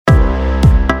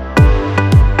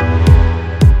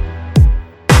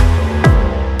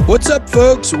What's up,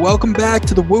 folks? Welcome back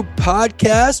to the Whoop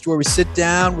Podcast, where we sit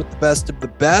down with the best of the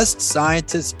best,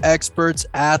 scientists, experts,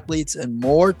 athletes, and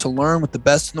more to learn what the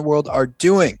best in the world are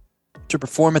doing to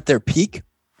perform at their peak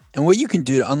and what you can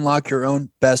do to unlock your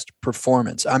own best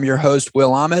performance. I'm your host,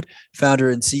 Will Ahmed, founder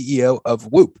and CEO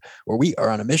of Whoop, where we are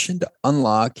on a mission to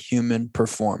unlock human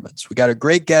performance. We got a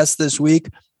great guest this week,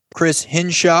 Chris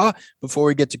Hinshaw. Before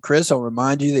we get to Chris, I'll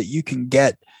remind you that you can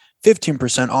get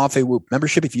 15% off a Whoop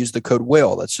membership if you use the code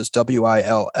WILL. That's just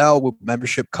WILL. Whoop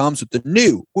membership comes with the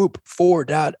new Whoop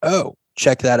 4.0.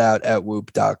 Check that out at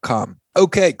whoop.com.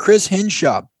 Okay, Chris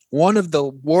Hinshaw, one of the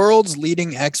world's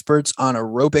leading experts on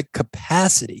aerobic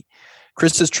capacity.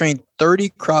 Chris has trained 30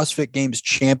 CrossFit Games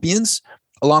champions,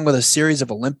 along with a series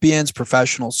of Olympians,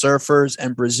 professional surfers,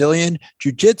 and Brazilian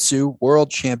Jiu-Jitsu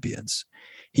world champions.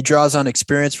 He draws on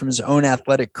experience from his own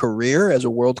athletic career as a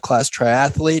world-class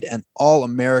triathlete and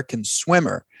all-American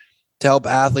swimmer to help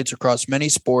athletes across many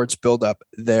sports build up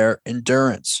their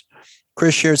endurance.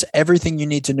 Chris shares everything you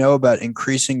need to know about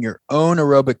increasing your own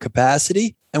aerobic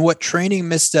capacity and what training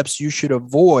missteps you should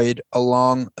avoid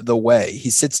along the way. He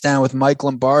sits down with Mike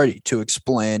Lombardi to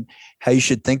explain how you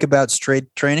should think about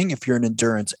strength training if you're an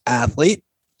endurance athlete,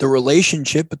 the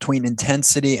relationship between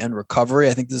intensity and recovery.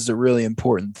 I think this is a really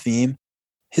important theme.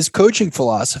 His coaching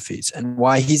philosophies and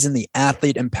why he's in the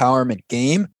athlete empowerment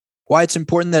game, why it's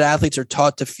important that athletes are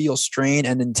taught to feel strain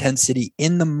and intensity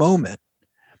in the moment,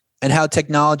 and how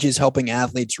technology is helping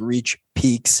athletes reach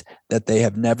peaks that they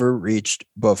have never reached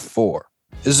before.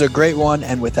 This is a great one,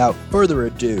 and without further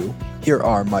ado, here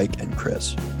are Mike and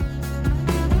Chris.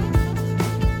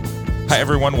 Hi,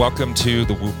 everyone. Welcome to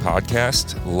the Whoop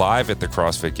Podcast, live at the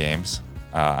CrossFit Games.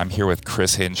 I'm here with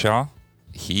Chris Hinshaw.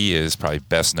 He is probably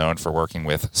best known for working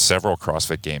with several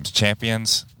CrossFit Games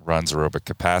champions, runs aerobic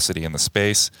capacity in the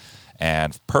space,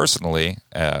 and personally,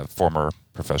 a former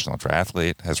professional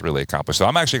triathlete, has really accomplished. So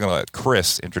I'm actually going to let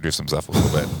Chris introduce himself a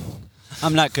little bit.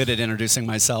 I'm not good at introducing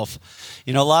myself.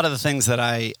 You know, a lot of the things that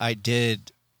I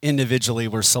did individually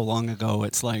were so long ago,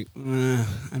 it's like,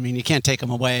 you can't take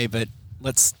them away, but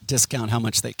let's discount how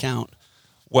much they count.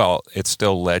 Well, it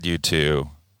still led you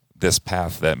to this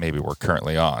path that maybe we're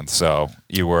currently on. So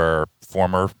you were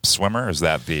former swimmer. Is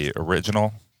that the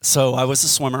original? So I was a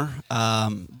swimmer,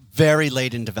 very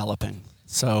late in developing.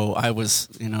 So I was,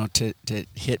 to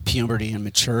hit puberty and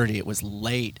maturity, it was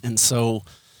late. And so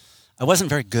I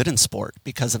wasn't very good in sport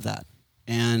because of that.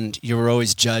 And you were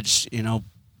always judged,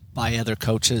 by other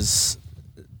coaches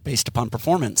based upon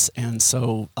performance. And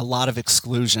so a lot of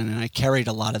exclusion, and I carried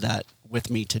a lot of that with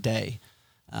me today.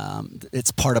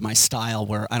 It's part of my style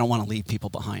where I don't want to leave people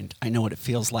behind. I know what it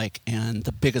feels like, and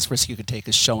the biggest risk you could take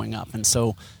is showing up. And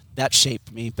so that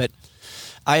shaped me. But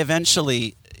I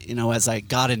eventually, as I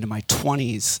got into my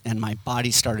 20s and my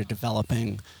body started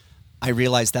developing, I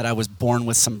realized that I was born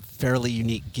with some fairly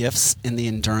unique gifts in the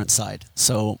endurance side.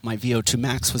 So my VO2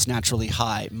 max was naturally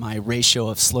high. My ratio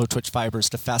of slow twitch fibers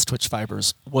to fast twitch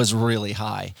fibers was really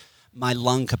high. My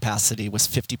lung capacity was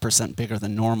 50% bigger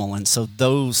than normal. And so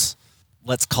those,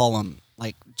 let's call them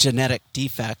like genetic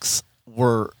defects,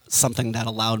 were something that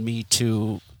allowed me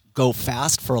to go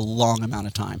fast for a long amount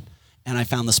of time. And I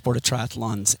found the sport of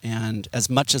triathlons. And as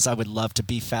much as I would love to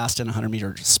be fast in a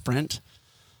 100-meter sprint,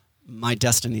 my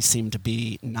destiny seemed to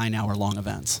be 9-hour-long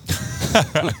events.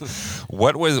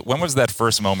 When was that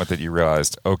first moment that you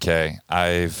realized, okay,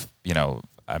 I'm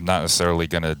not necessarily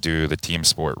going to do the team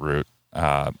sport route,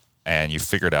 and you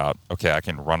figured out, okay, I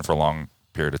can run for a long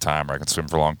period of time, or I can swim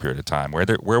for a long period of time?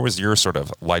 Where was your sort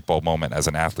of light bulb moment as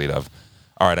an athlete of,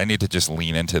 all right, I need to just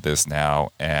lean into this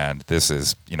now, and this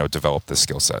is, develop this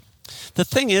skill set? The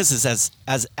thing is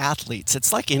as athletes,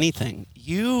 it's like anything.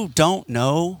 You don't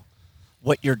know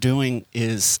what you're doing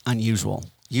is unusual.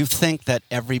 You think that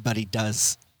everybody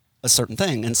does a certain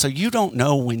thing, and so you don't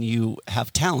know when you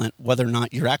have talent whether or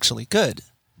not you're actually good.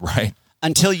 Right.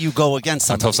 Until you go against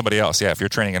somebody. Until somebody else. Yeah, if you're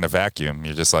training in a vacuum,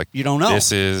 you're just like, you don't know.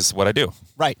 This is what I do.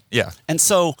 Right. Yeah. And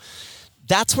so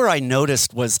that's where I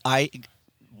noticed was I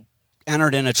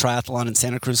entered in a triathlon in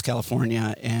Santa Cruz,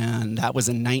 California, and that was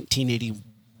in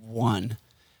 1981.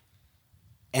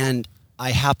 And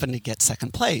I happened to get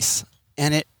second place.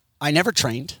 And I never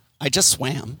trained. I just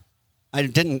swam. I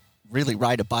didn't really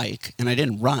ride a bike, and I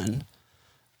didn't run.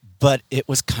 But it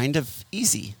was kind of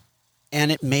easy. And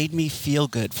it made me feel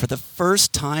good. For the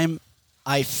first time,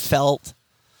 I felt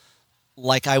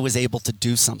like I was able to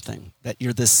do something. That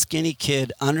you're this skinny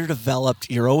kid,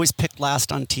 underdeveloped. You're always picked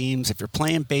last on teams. If you're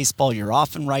playing baseball, you're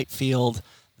off in right field.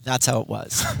 That's how it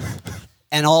was.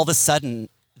 And all of a sudden,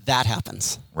 that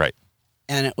happens. Right.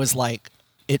 And it was like,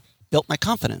 it built my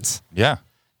confidence. Yeah.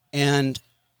 And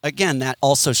again, that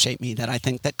also shaped me, that I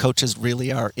think that coaches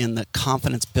really are in the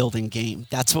confidence building game.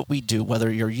 That's what we do,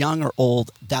 whether you're young or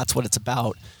old, that's what it's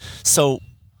about. So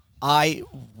I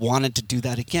wanted to do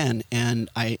that again, and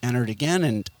I entered again,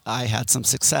 and I had some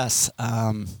success.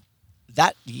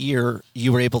 That year,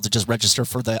 you were able to just register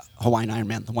for the Hawaiian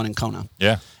Ironman, the one in Kona.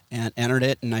 Yeah. And entered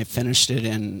it, and I finished it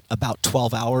in about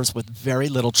 12 hours with very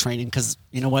little training because,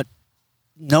 you know what?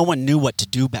 No one knew what to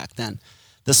do back then.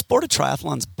 The sport of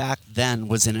triathlons back then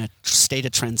was in a state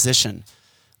of transition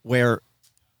where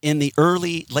in the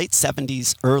late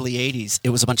 70s, early 80s, it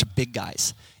was a bunch of big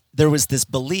guys. There was this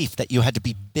belief that you had to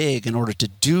be big in order to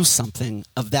do something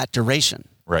of that duration.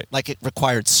 Right. Like it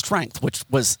required strength, which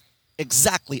was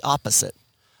exactly opposite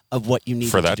of what you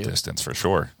needed For that to do. distance, for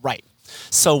sure. Right.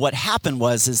 So what happened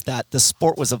was that the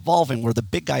sport was evolving where the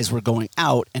big guys were going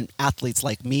out and athletes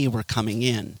like me were coming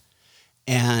in.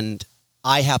 And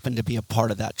I happened to be a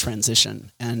part of that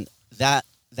transition. And that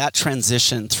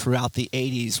transition throughout the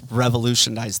 80s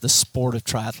revolutionized the sport of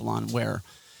triathlon where,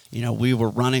 you know, we were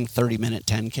running 30-minute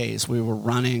 10Ks. We were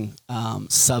running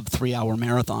sub 3-hour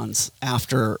marathons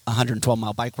after a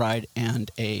 112-mile bike ride and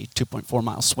a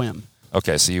 2.4-mile swim.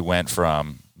 Okay, so you went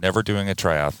from never doing a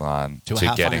triathlon To a to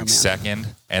half getting Ironman. second,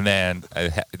 and then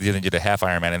you did a half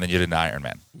Ironman, and then you did an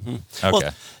Ironman. Mm-hmm. Okay.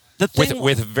 Well, the thing,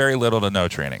 with very little to no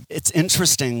training. it's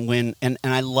interesting when, and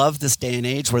I love this day and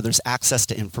age where there's access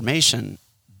to information.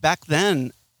 Back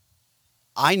then,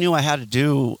 I knew I had to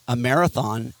do a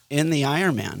marathon in the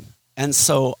Ironman. And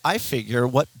so I figure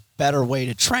what better way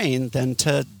to train than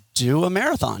to do a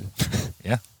marathon?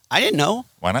 Yeah. I didn't know.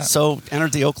 Why not? So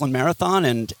entered the Oakland Marathon,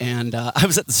 and I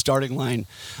was at the starting line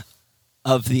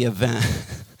of the event.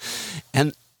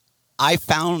 And I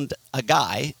found a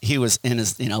guy, he was in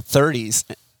his 30s,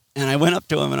 and I went up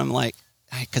to him and I'm like,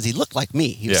 because he looked like me.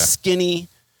 He was Yeah. skinny.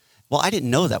 Well, I didn't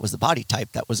know that was the body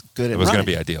type that was good at It was going running.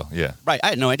 to be ideal. Yeah. Right. I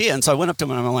had no idea. And so I went up to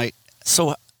him and I'm like,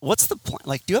 so what's the plan?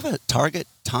 Like, do you have a target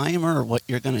timer or what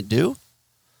you're going to do?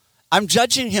 I'm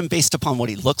judging him based upon what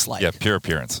he looks like. Yeah, pure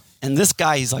appearance. And this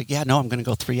guy, he's like, yeah, no, I'm going to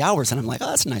go 3 hours. And I'm like, oh,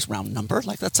 that's a nice round number.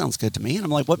 Like, that sounds good to me. And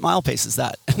I'm like, what mile pace is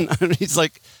that? And he's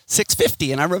like,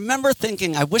 650. And I remember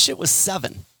thinking, I wish it was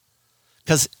 7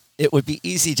 because it would be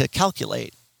easy to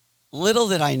calculate. Little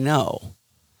did I know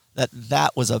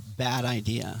that was a bad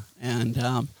idea.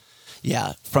 And,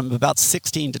 yeah, from about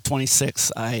 16 to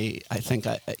 26, I think,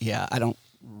 I don't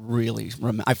really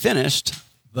remember. I finished,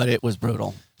 but it was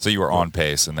brutal. So you were on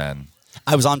pace, and then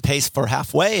I was on pace for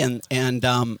halfway, and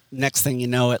next thing you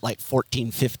know, at like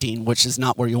 14, 15, which is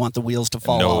not where you want the wheels to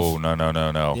fall off.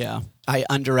 No. Yeah, I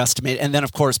underestimated. And then,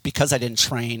 of course, because I didn't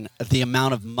train, the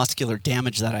amount of muscular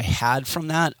damage that I had from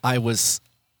that, I was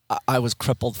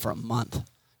crippled for a month,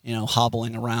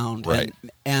 hobbling around. Right.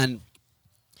 And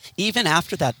even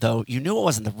after that, though, you knew it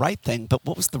wasn't the right thing, but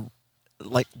what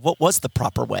was the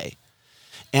proper way?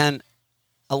 And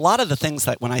a lot of the things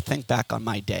that when I think back on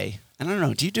my day, and I don't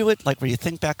know, do you do it like where you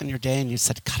think back on your day and you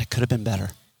said, God, it could have been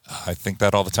better? I think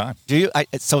that all the time. Do you?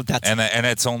 So that's... And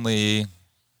it's only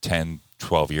 10,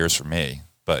 12 years for me.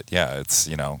 But yeah, it's,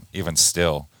 even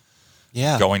still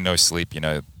going no sleep,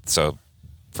 So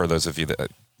for those of you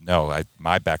that know,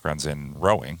 my background's in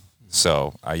rowing.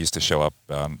 So I used to show up,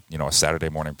 a Saturday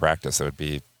morning practice that would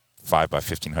be 5 by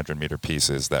 1,500 meter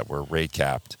pieces that were rate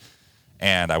capped.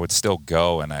 And I would still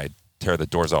go and I'd tear the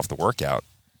doors off the workout.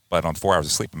 But on 4 hours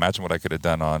of sleep, imagine what I could have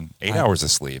done on 8 hours of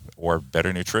sleep or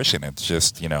better nutrition. It's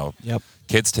just,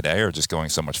 kids today are just going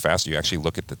so much faster. You actually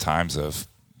look at the times of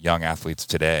young athletes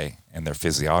today and their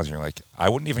physiology, and you're like, I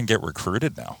wouldn't even get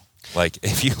recruited now. Like,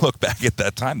 if you look back at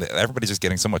that time, everybody's just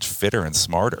getting so much fitter and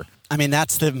smarter. I mean,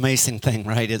 that's the amazing thing,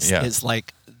 right? Is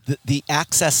like the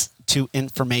access to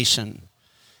information.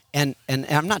 And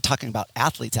I'm not talking about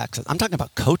athletes' access. I'm talking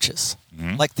about coaches.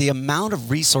 Mm-hmm. Like the amount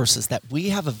of resources that we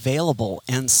have available.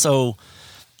 And so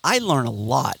I learn a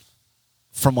lot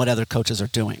from what other coaches are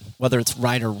doing, whether it's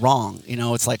right or wrong.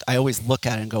 It's like I always look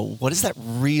at it and go, what is that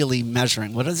really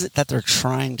measuring? What is it that they're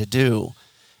trying to do?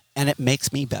 And it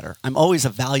makes me better. I'm always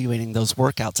evaluating those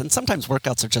workouts. And sometimes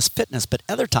workouts are just fitness, but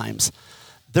other times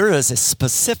there is a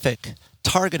specific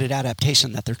targeted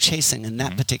adaptation that they're chasing in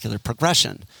that particular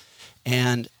progression.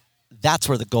 And that's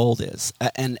where the gold is.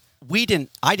 And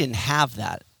I didn't have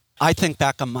that. I think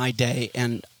back on my day,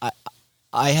 and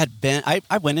I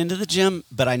went into the gym,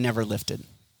 but I never lifted.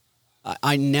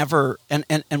 I never,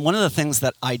 and one of the things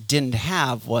that I didn't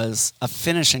have was a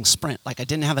finishing sprint. Like I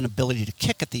didn't have an ability to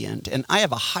kick at the end. And I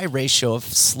have a high ratio of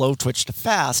slow twitch to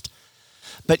fast.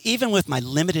 But even with my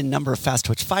limited number of fast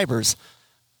twitch fibers,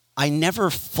 I never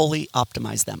fully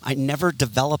optimized them. I never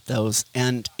developed those.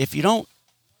 And if you don't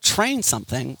train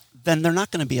something, then they're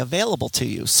not going to be available to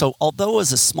you. So although it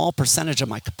was a small percentage of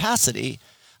my capacity,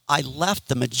 I left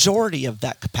the majority of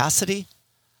that capacity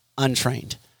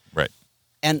untrained. Right.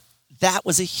 And that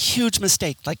was a huge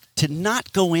mistake. Like, to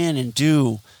not go in and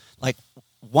do like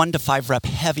 1 to 5 rep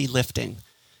heavy lifting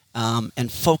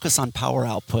and focus on power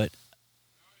output.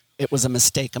 It was a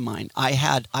mistake of mine. I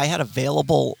had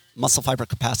available muscle fiber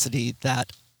capacity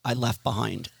that I left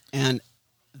behind. And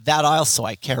that also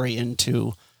I carry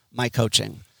into my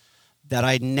coaching, that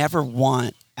I never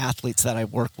want athletes that I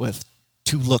work with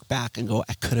to look back and go,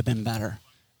 I could have been better.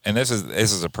 And this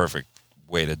is a perfect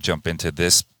way to jump into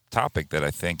this topic that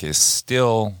I think is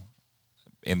still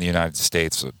in the United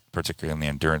States, particularly in the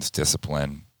endurance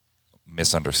discipline,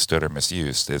 misunderstood or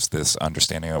misused, is this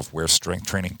understanding of where strength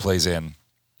training plays in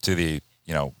to the,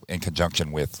 in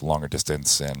conjunction with longer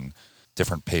distance and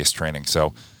different pace training.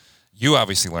 So you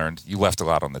obviously learned, you left a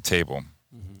lot on the table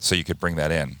so you could bring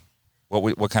that in.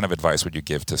 What kind of advice would you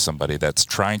give to somebody that's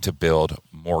trying to build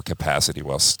more capacity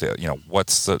while still,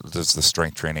 does the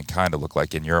strength training kind of look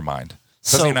like in your mind?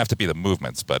 It doesn't even have to be the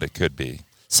movements, but it could be.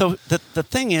 So the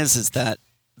thing is that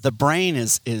the brain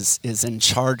is in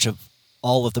charge of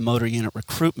all of the motor unit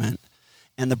recruitment,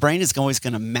 and the brain is always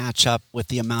going to match up with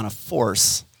the amount of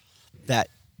force that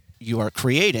you are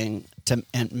creating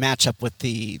and match up with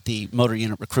the motor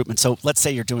unit recruitment. So let's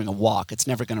say you're doing a walk. It's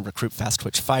never going to recruit fast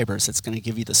twitch fibers. It's going to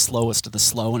give you the slowest of the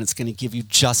slow, and it's going to give you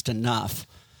just enough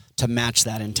to match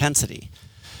that intensity.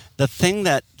 The thing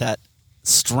that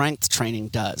strength training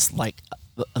does, like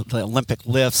the Olympic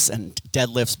lifts and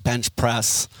deadlifts, bench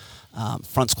press,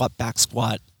 front squat, back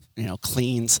squat,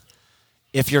 cleans,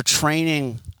 if you're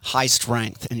training high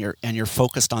strength and you're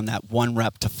focused on that 1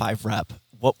 rep to 5 rep,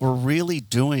 what we're really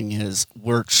doing is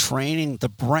we're training the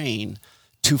brain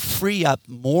to free up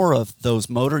more of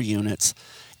those motor units.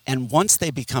 And once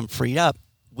they become freed up,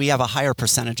 we have a higher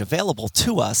percentage available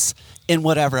to us in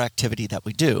whatever activity that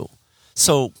we do.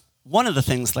 So one of the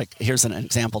things, like here's an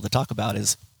example to talk about,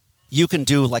 is you can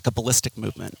do like a ballistic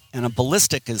movement. And a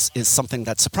ballistic is something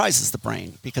that surprises the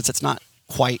brain because it's not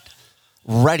quite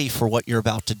ready for what you're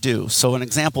about to do. So an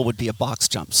example would be a box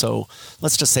jump. So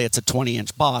let's just say it's a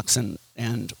 20-inch box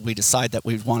and we decide that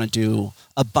we want to do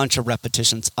a bunch of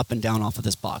repetitions up and down off of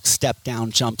this box. Step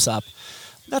down, jumps up.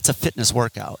 That's a fitness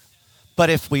workout. But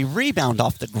if we rebound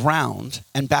off the ground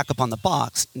and back up on the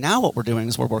box, now what we're doing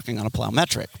is we're working on a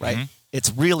plyometric, right? Mm-hmm.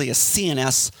 It's really a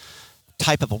CNS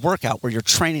type of a workout where you're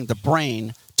training the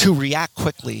brain to react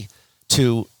quickly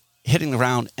to hitting the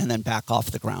ground and then back off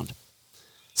the ground.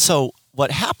 So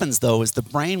what happens, though, is the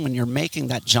brain, when you're making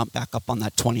that jump back up on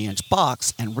that 20-inch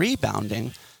box and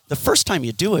rebounding, the first time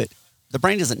you do it, the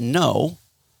brain doesn't know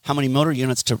how many motor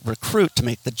units to recruit to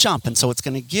make the jump, and so it's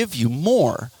going to give you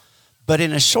more. But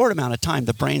in a short amount of time,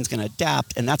 the brain's going to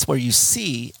adapt, and that's where you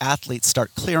see athletes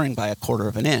start clearing by 1/4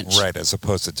 of an inch. Right, as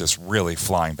opposed to just really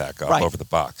flying back up over the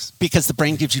box. Because the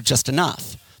brain gives you just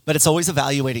enough. But it's always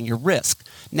evaluating your risk.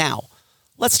 Now,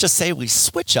 let's just say we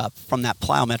switch up from that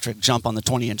plyometric jump on the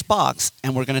 20-inch box,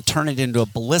 and we're going to turn it into a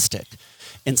ballistic.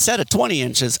 Instead of 20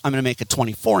 inches, I'm going to make it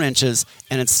 24 inches,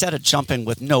 and instead of jumping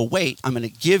with no weight, I'm going to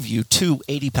give you 2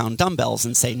 80-pound dumbbells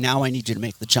and say, now I need you to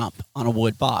make the jump on a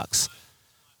wood box.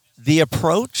 The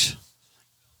approach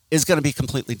is going to be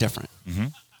completely different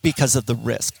because of the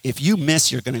risk. If you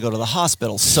miss, you're going to go to the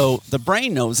hospital. So the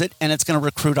brain knows it, and it's going to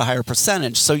recruit a higher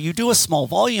percentage. So you do a small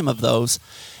volume of those,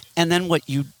 and then what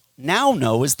you now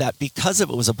know is that because it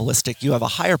was a ballistic, you have a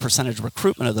higher percentage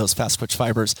recruitment of those fast twitch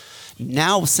fibers.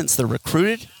 Now, since they're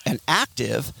recruited and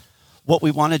active, what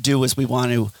we want to do is we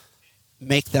want to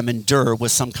make them endure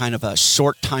with some kind of a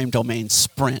short time domain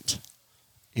sprint.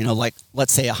 Like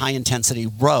let's say a high intensity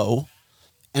row,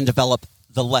 and develop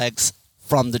the legs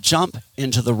from the jump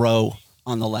into the row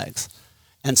on the legs.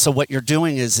 And so what you're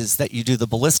doing is that you do the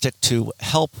ballistic to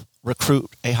help recruit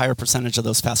a higher percentage of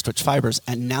those fast twitch fibers.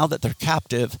 And now that they're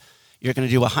captive, you're going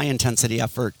to do a high intensity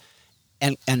effort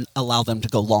and allow them to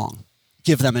go long,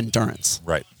 give them endurance.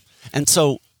 Right. And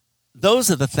so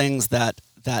those are the things that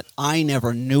I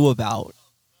never knew about.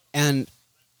 And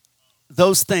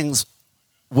those things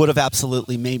would have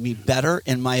absolutely made me better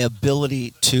in my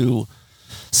ability to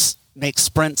make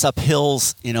sprints up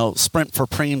hills, sprint for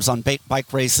preems on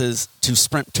bike races, to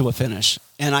sprint to a finish.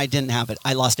 And I didn't have it.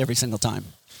 I lost every single time.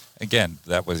 Again,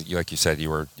 that was, like you said,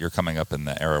 you're coming up in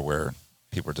the era where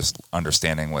people were just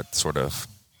understanding what sort of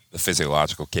the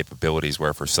physiological capabilities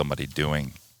were for somebody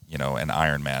doing, an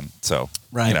Ironman. So,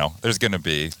 there's going to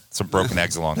be some broken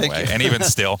eggs along the way. And even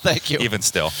still, Thank you. Even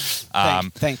still.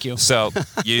 Thank you. So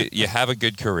you have a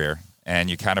good career, and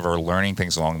you kind of are learning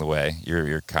things along the way.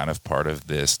 You're kind of part of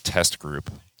this test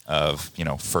group of,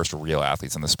 first real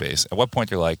athletes in the space. At what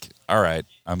point you're like, all right,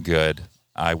 I'm good.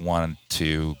 I want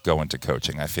to go into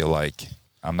coaching. I feel like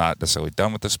I'm not necessarily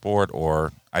done with the sport,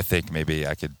 or I think maybe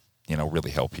I could,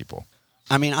 really help people.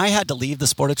 I mean, I had to leave the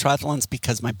sport of triathlons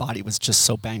because my body was just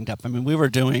so banged up. I mean, we were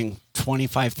doing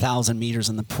 25,000 meters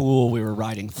in the pool. We were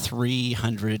riding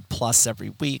 300 plus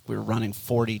every week. We were running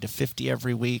 40 to 50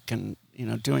 every week. And,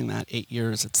 doing that 8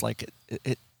 years, it's like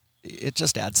it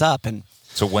just adds up. And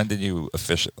so when did you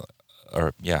officially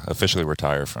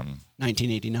retire from?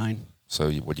 1989.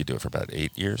 So would you do it for about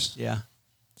 8 years? Yeah.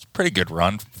 It's a pretty good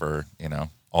run for,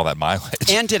 all that mileage.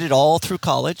 And did it all through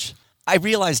college. I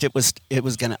realized it was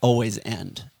going to always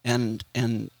end. And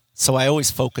so I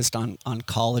always focused on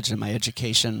college and my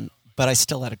education, but I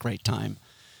still had a great time.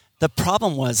 The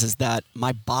problem is that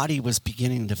my body was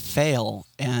beginning to fail,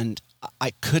 and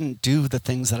I couldn't do the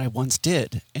things that I once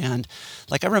did. And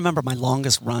like I remember my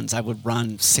longest runs, I would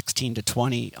run 16 to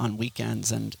 20 on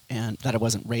weekends and that I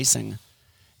wasn't racing.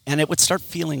 And it would start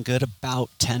feeling good about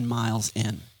 10 miles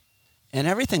in. And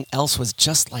everything else was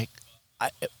just like,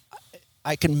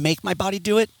 I can make my body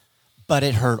do it, but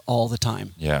it hurt all the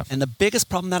time. Yeah. And the biggest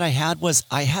problem that I had was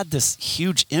I had this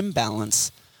huge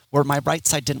imbalance where my right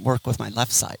side didn't work with my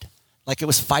left side. Like it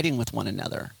was fighting with one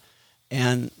another.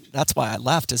 And that's why I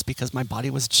left, is because my body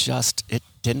was just, it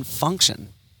didn't function.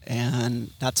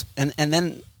 And that's, and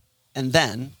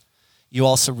then you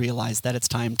also realize that it's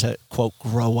time to, quote,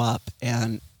 grow up.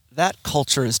 And that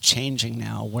culture is changing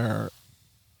now, where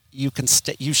you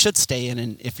should stay in,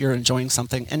 and if you're enjoying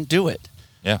something, and do it.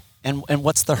 Yeah. And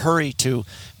what's the hurry to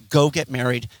go get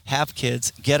married, have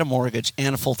kids, get a mortgage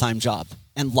and a full-time job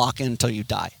and lock in until you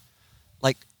die?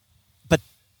 But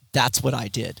that's what I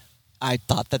did. I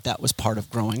thought that was part of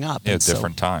growing up. Yeah,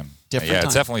 different time. Different time.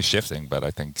 It's definitely shifting, but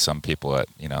I think some people that,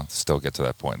 still get to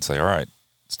that point and say, all right,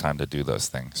 it's time to do those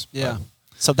things. Yeah.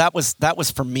 So that was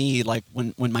for me, like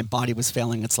when my body was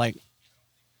failing, it's like,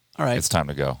 all right, it's time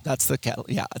to go. That's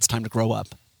it's time to grow up.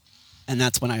 And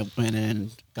that's when I went in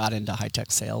and got into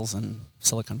high-tech sales in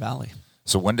Silicon Valley.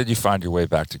 So when did you find your way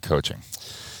back to coaching?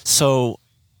 So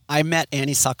I met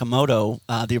Annie Sakamoto,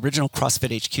 the original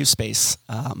CrossFit HQ space,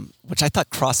 which I thought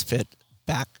CrossFit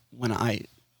back when I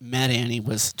met Annie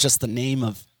was just the name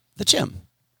of the gym.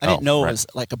 I didn't know it was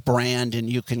like a brand, and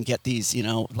you can get these,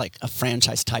 like a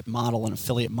franchise type model, an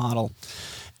affiliate model.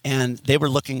 And they were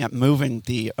looking at moving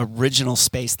the original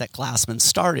space that Glassman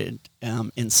started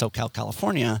in SoCal,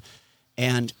 California.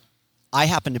 And I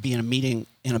happened to be in a meeting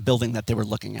in a building that they were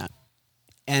looking at.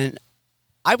 And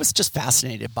I was just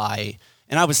fascinated by,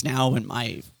 and I was now in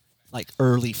my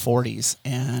early 40s.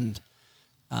 And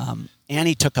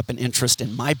Annie took up an interest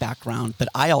in my background, but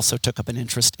I also took up an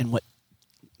interest in what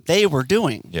they were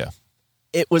doing. Yeah.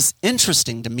 It was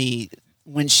interesting to me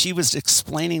when she was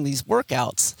explaining these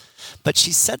workouts, but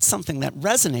she said something that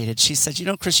resonated. She said,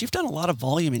 Chris, you've done a lot of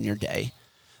volume in your day,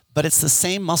 but it's the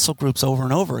same muscle groups over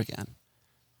and over again,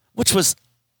 which was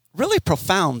really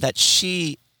profound, that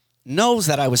she knows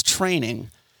that I was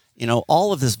training,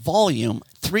 all of this volume,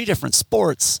 3 different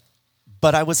sports,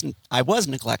 but I was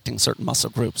neglecting certain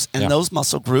muscle groups, and those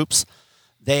muscle groups,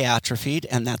 they atrophied,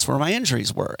 and that's where my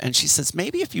injuries were. And she says,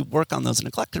 maybe if you work on those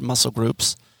neglected muscle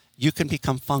groups, you can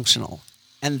become functional.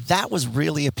 And that was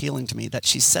really appealing to me, that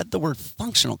she said the word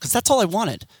functional, because that's all I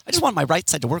wanted. I just wanted my right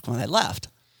side to work when I left.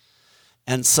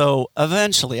 And so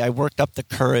eventually I worked up the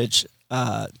courage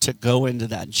to go into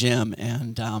that gym.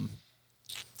 And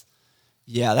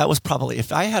that was probably,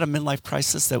 if I had a midlife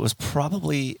crisis, that was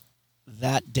probably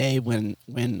that day when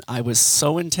I was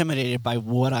so intimidated by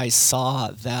what I saw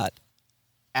that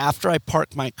after I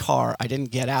parked my car, I didn't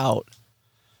get out,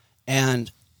 and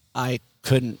I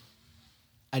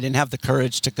didn't have the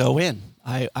courage to go in.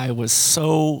 I was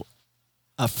so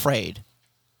afraid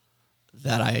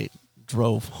that I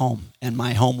drove home, and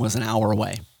my home was an hour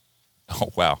away. Oh,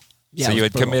 wow. Yeah, so you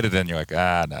had brutal. committed, and you're like,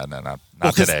 no,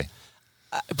 not today.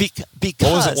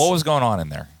 Because what was going on in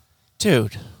there?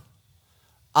 Dude.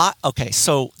 Okay,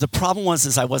 so the problem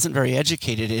was I wasn't very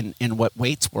educated in what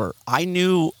weights were. I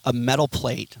knew a metal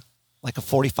plate, like a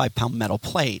 45-pound metal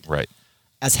plate, right,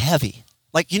 as heavy.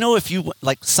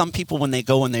 If some people, when they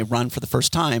go and they run for the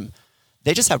first time,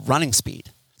 they just have running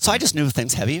speed. So I just knew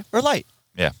things heavy or light.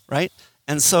 Yeah. Right?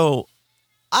 And so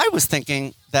I was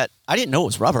thinking that I didn't know it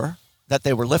was rubber that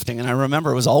they were lifting. And I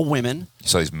remember it was all women. You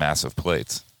saw these massive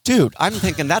plates. Dude, I'm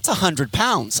thinking that's 100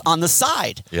 pounds on the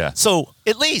side. Yeah. So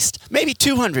at least maybe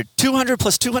 200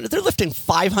 plus 200. They're lifting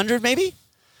 500 maybe.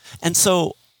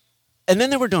 And then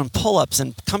they were doing pull-ups,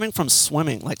 and coming from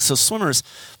swimming. So swimmers,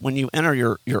 when you enter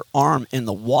your arm in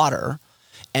the water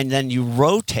and then you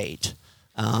rotate,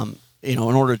 in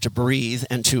order to breathe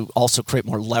and to also create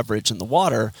more leverage in the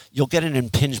water, you'll get an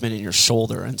impingement in your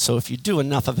shoulder. And so if you do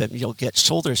enough of it, you'll get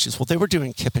shoulder issues. Well, they were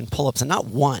doing kipping pull-ups, and not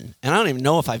one. And I don't even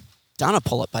know if I've done a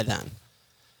pull-up by then.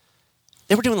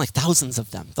 They were doing like thousands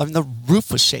of them. I mean, the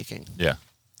roof was shaking. Yeah.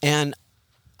 And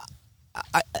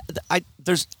I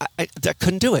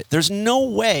couldn't do it. There's no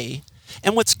way.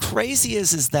 And what's crazy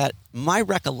is that my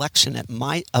recollection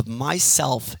of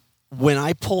myself when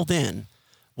I pulled in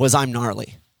was I'm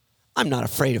gnarly. I'm not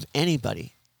afraid of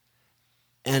anybody.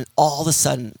 And all of a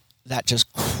sudden, that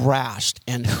just crashed,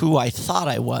 and who I thought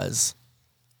I was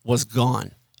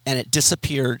gone. And it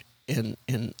disappeared in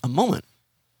a moment.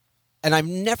 And I've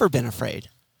never been afraid.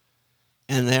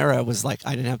 And there I was like,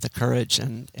 I didn't have the courage.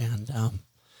 And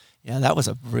that was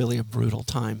really a brutal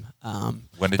time.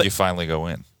 When did you finally go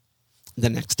in? The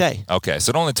next day. Okay, so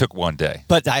it only took one day.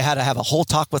 But I had to have a whole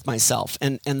talk with myself.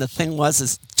 And the thing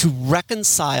is to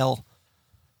reconcile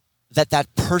that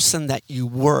person that you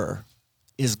were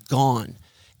is gone.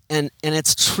 And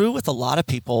it's true with a lot of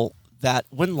people that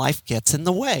when life gets in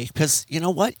the way, because you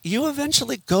know what? You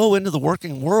eventually go into the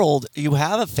working world, you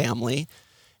have a family,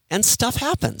 and stuff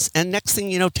happens. And next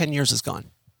thing you know, 10 years is gone.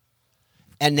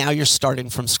 And now you're starting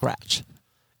from scratch,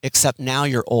 except now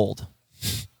you're old.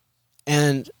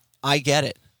 And I get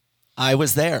it. I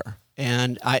was there.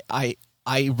 And I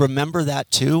remember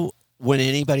that too, when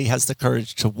anybody has the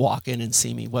courage to walk in and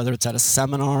see me, whether it's at a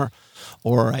seminar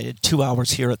or I did 2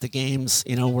 hours here at the games,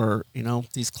 where,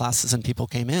 these classes and people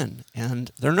came in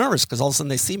and they're nervous because all of a sudden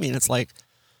they see me and it's like,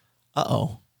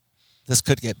 uh-oh, this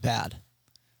could get bad.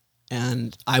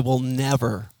 And I will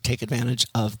never take advantage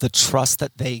of the trust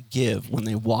that they give when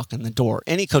they walk in the door.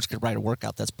 Any coach could write a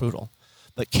workout that's brutal,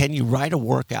 but can you write a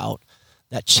workout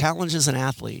that challenges an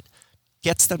athlete,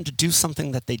 gets them to do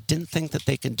something that they didn't think that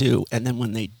they can do, and then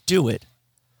when they do it,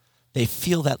 they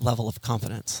feel that level of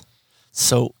confidence.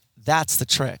 So that's the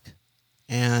trick.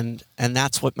 And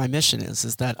that's what my mission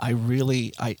is that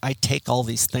I take all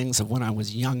these things of when I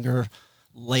was younger,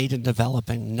 late in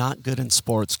developing, not good in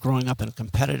sports, growing up in a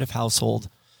competitive household,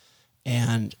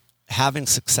 and having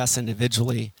success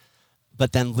individually,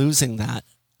 but then losing that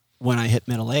when I hit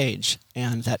middle age.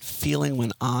 And that feeling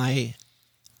when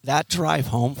that drive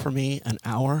home for me, an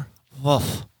hour,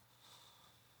 that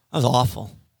was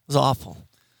awful. It was awful.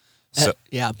 So,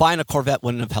 buying a Corvette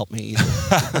wouldn't have helped me either.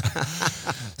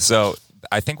 So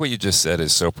I think what you just said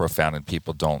is so profound, and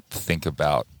people don't think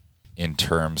about in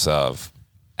terms of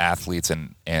athletes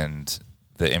and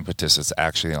the impetus is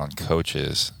actually on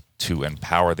coaches to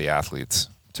empower the athletes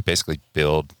to basically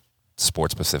build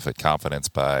sport-specific confidence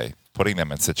by putting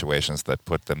them in situations that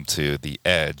put them to the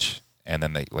edge. And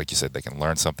then they, like you said, they can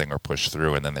learn something or push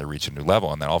through, and then they reach a new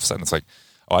level. And then all of a sudden it's like,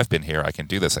 oh, I've been here. I can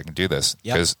do this. I can do this.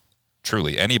 Because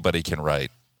truly anybody can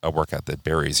write a workout that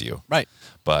buries you. Right.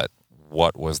 But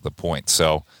what was the point?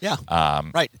 So,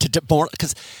 right.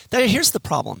 Because here's the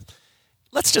problem.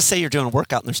 Let's just say you're doing a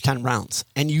workout and there's 10 rounds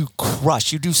and you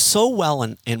crush. You do so well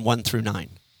in 1 through 9,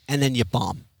 and then you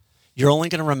bomb. You're only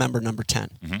going to remember number 10.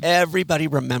 Mm-hmm. Everybody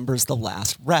remembers the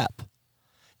last rep.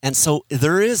 And so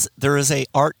there is a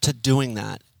art to doing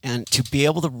that, and to be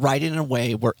able to write it in a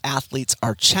way where athletes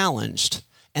are challenged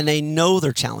and they know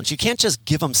they're challenged. You can't just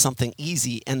give them something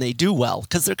easy and they do well,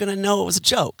 because they're going to know it was a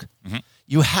joke. Mm-hmm.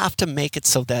 You have to make it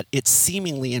so that it's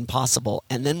seemingly impossible.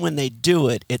 And then when they do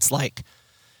it, it's like,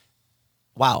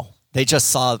 wow, they just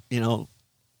saw,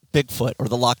 Bigfoot or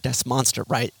the Loch Ness Monster,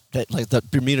 right? That, like the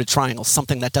Bermuda Triangle,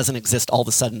 something that doesn't exist, all of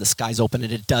a sudden the sky's open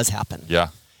and it does happen. Yeah.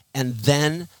 And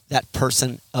then that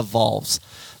person evolves.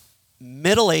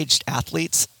 Middle-aged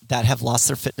athletes that have lost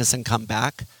their fitness and come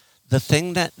back, the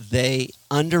thing that they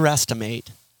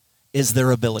underestimate is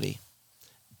their ability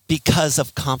because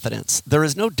of confidence. There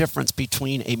is no difference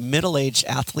between a middle-aged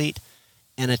athlete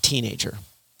and a teenager.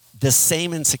 The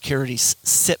same insecurities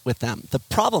sit with them. The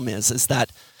problem is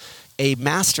that a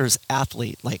master's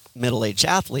athlete, like middle-aged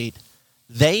athlete,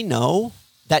 they know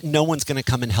that no one's going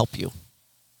to come and help you.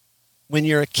 When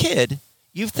you're a kid,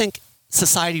 you think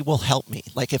society will help me.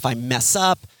 Like if I mess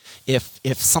up,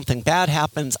 if something bad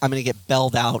happens, I'm going to get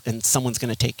bailed out and someone's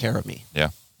going to take care of me. Yeah.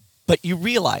 But you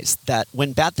realize that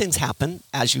when bad things happen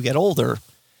as you get older,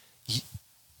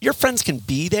 your friends can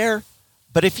be there,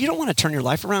 but if you don't want to turn your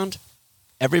life around,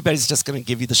 everybody's just going to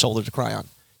give you the shoulder to cry on.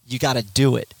 You got to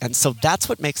do it. And so that's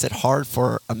what makes it hard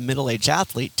for a middle-aged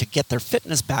athlete to get their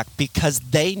fitness back, because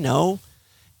they know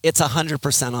it's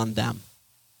 100% on them.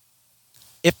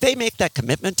 If they make that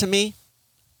commitment to me,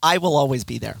 I will always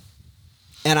be there.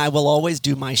 And I will always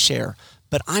do my share.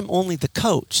 But I'm only the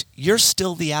coach. You're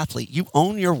still the athlete. You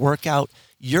own your workout.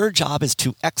 Your job is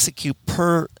to execute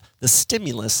per the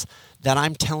stimulus that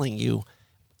I'm telling you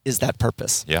is that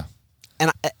purpose. Yeah.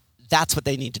 And that's what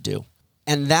they need to do.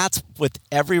 And that's with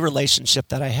every relationship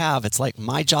that I have. It's like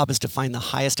my job is to find the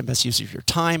highest and best use of your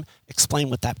time, explain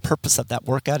what that purpose of that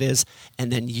workout is,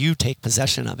 and then you take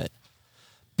possession of it.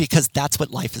 Because that's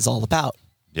what life is all about.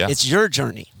 Yeah. It's your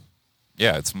journey.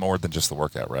 Yeah, it's more than just the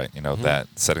workout, right? You know, that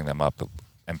setting them up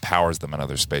empowers them in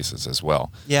other spaces as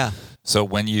well. Yeah. So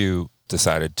when you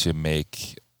decided to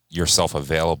make yourself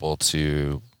available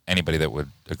to anybody that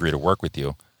would agree to work with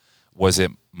you, was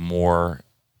it more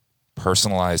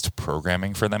personalized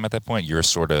programming for them at that point? You're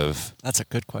sort of... That's a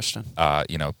good question.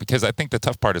 You know, because I think the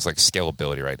tough part is like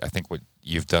scalability, right? I think what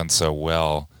you've done so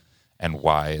well and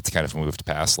why it's kind of moved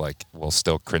past like, well,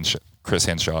 still Chris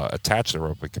Hinshaw attached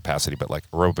aerobic capacity, but like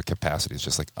aerobic capacity is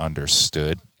just like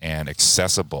understood and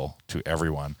accessible to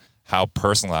everyone. How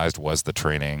personalized was the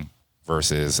training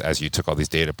versus as you took all these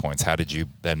data points, how did you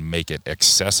then make it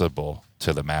accessible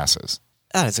to the masses?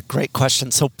 That is a great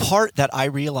question. So part that I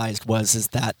realized is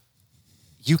that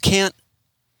you can't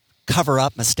cover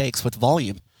up mistakes with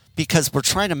volume because we're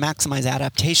trying to maximize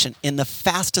adaptation in the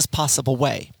fastest possible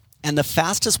way. And the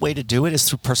fastest way to do it is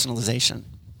through personalization.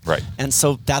 Right. And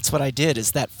so that's what I did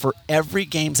is that for every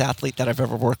games athlete that I've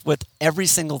ever worked with, every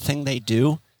single thing they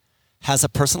do has a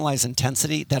personalized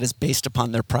intensity that is based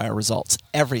upon their prior results.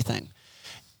 Everything.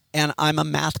 And I'm a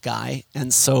math guy,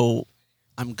 and so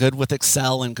I'm good with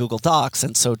Excel and Google Docs.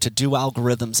 And so to do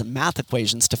algorithms and math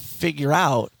equations to figure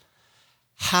out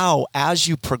how, as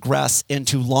you progress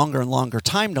into longer and longer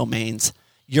time domains,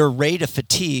 your rate of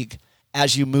fatigue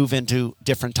as you move into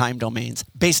different time domains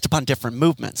based upon different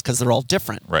movements, because they're all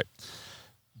different. Right.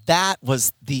 That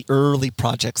was the early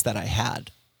projects that I had.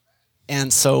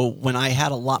 And so when I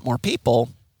had a lot more people,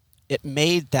 it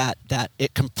made that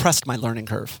it compressed my learning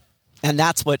curve. And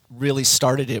that's what really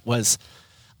started it was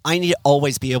I need to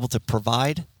always be able to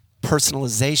provide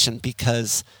personalization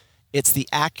because it's the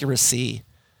accuracy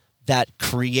that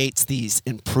creates these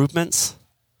improvements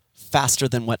faster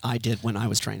than what I did when I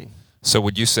was training. So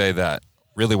would you say that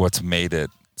really what's made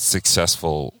it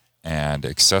successful and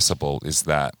accessible is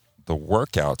that the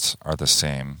workouts are the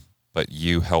same, but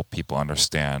you help people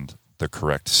understand the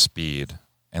correct speed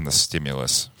and the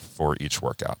stimulus for each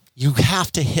workout? You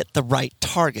have to hit the right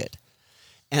target.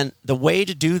 And the way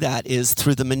to do that is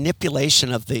through the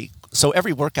manipulation of so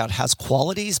every workout has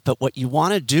qualities, but what you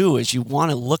want to do is you want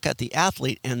to look at the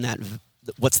athlete and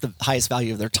what's the highest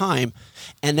value of their time,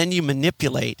 and then you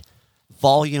manipulate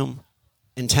volume,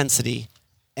 intensity,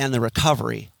 and the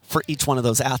recovery for each one of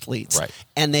those athletes. Right.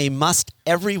 And they must,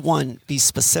 everyone, be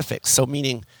specific. So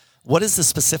meaning, what is the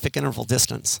specific interval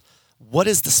distance? What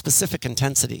is the specific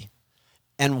intensity?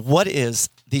 And what is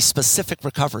the specific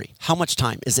recovery? How much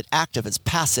time? Is it active? Is it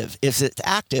passive? If it's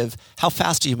active, how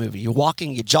fast are you moving? You're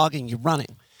walking, you're jogging, you're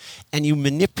running. And you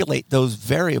manipulate those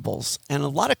variables. And a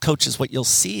lot of coaches, what you'll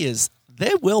see is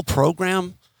they will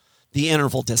program the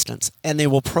interval distance and they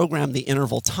will program the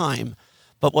interval time.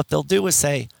 But what they'll do is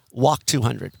say, walk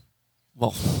 200.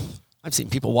 Well, I've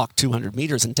seen people walk 200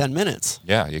 meters in 10 minutes.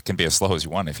 Yeah, it can be as slow as you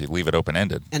want if you leave it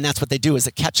open-ended. And that's what they do is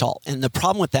a catch-all. And the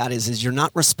problem with that is you're not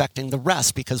respecting the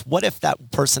rest because what if that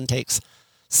person takes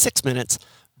 6 minutes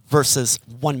versus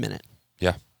 1 minute?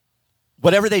 Yeah.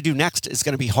 Whatever they do next is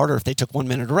going to be harder if they took 1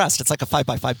 minute of rest. It's like a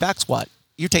 5x5 back squat.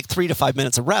 You take 3 to 5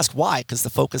 minutes of rest. Why? Because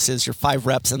the focus is your 5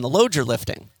 reps and the load you're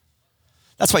lifting.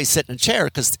 That's why you sit in a chair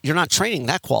because you're not training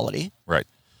that quality. Right.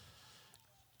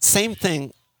 Same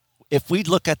thing. If we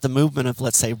look at the movement of,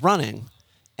 let's say, running,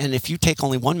 and if you take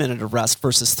only 1 minute of rest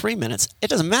versus 3 minutes, it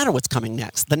doesn't matter what's coming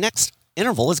next. The next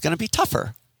interval is going to be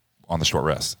tougher. On the short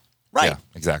rest. Right. Yeah,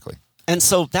 exactly. And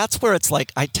so that's where it's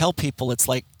like, I tell people, it's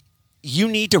like, you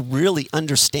need to really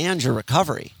understand your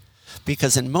recovery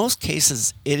because in most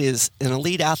cases, it is an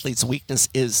elite athlete's weakness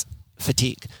is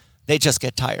fatigue. They just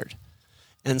get tired.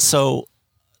 And so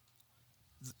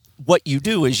what you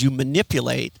do is you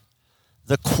manipulate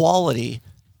the quality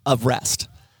of rest.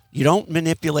 You don't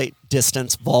manipulate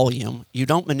distance, volume. You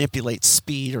don't manipulate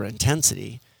speed or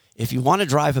intensity. If you want to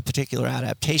drive a particular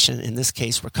adaptation, in this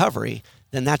case recovery,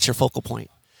 then that's your focal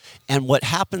point. And what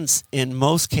happens in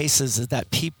most cases is that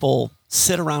people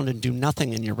sit around and do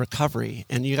nothing in your recovery.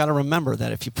 And you got to remember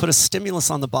that if you put a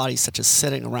stimulus on the body, such as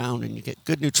sitting around, and you get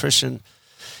good nutrition,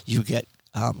 you get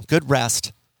good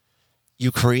rest,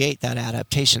 you create that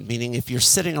adaptation. Meaning if you're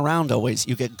sitting around always,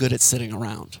 you get good at sitting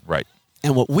around. Right.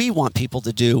 And what we want people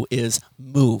to do is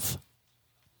move.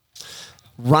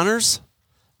 Runners,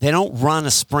 they don't run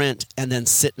a sprint and then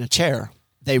sit in a chair.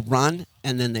 They run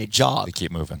and then they jog. They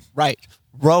keep moving. Right.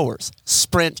 Rowers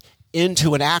sprint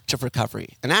into an active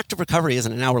recovery. An active recovery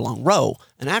isn't an hour-long row.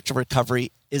 An active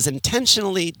recovery is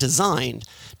intentionally designed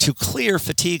to clear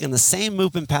fatigue in the same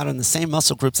movement pattern, the same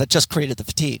muscle groups that just created the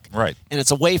fatigue. Right. And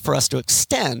it's a way for us to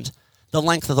extend the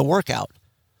length of the workout.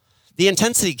 The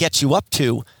intensity gets you up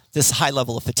to this high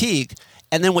level of fatigue,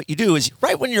 and then what you do is,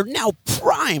 right when you're now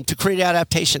primed to create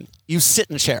adaptation, you sit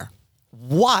in a chair.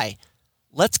 Why?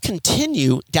 Let's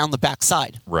continue down the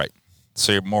backside. Right.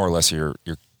 So you're more or less you're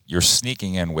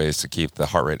sneaking in ways to keep the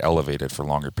heart rate elevated for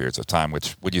longer periods of time,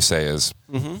 which would you say is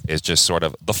just sort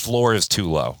of the floor is too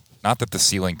low. Not that the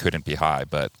ceiling couldn't be high,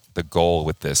 but the goal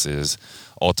with this is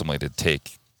ultimately to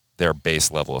take their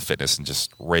base level of fitness and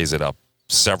just raise it up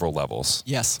several levels.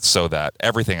 Yes. So that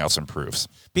everything else improves.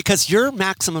 Because your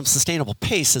maximum sustainable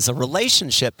pace is a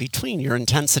relationship between your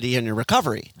intensity and your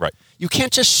recovery. Right. You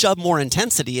can't just shove more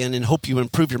intensity in and hope you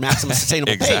improve your maximum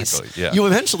sustainable Exactly, pace. yeah. You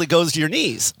eventually goes to your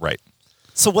knees. Right.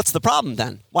 So what's the problem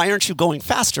then? Why aren't you going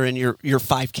faster in your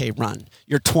 5K run,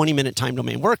 your 20-minute time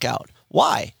domain workout?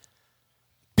 Why?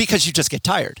 Because you just get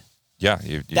tired. Yeah.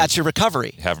 That's your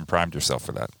recovery. You haven't primed yourself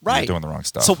for that. Right. You're doing the wrong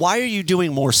stuff. So why are you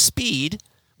doing more speed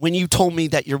when you told me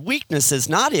that your weakness is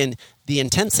not in the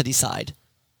intensity side?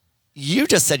 You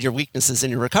just said your weakness is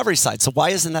in your recovery side. So why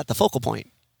isn't that the focal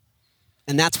point?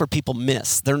 And that's where people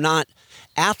miss.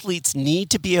 Athletes need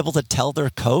to be able to tell their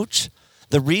coach,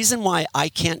 the reason why I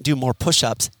can't do more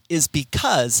push-ups is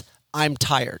because I'm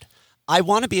tired. I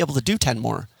want to be able to do 10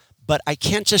 more, but I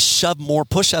can't just shove more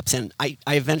push-ups in. I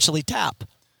eventually tap.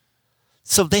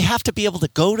 So they have to be able to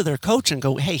go to their coach and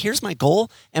go, hey, here's my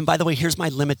goal. And by the way, here's my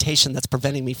limitation that's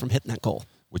preventing me from hitting that goal.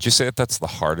 Would you say that that's the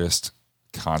hardest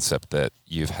concept that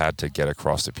you've had to get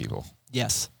across to people?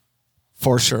 Yes,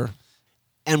 for sure.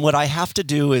 And what I have to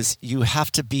do is you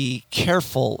have to be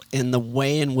careful in the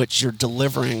way in which you're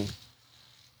delivering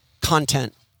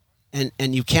content, and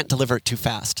you can't deliver it too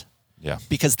fast. Yeah.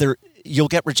 Because you'll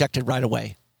get rejected right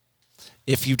away.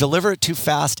 If you deliver it too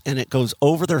fast and it goes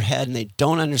over their head and they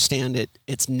don't understand it,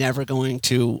 it's never going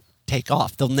to take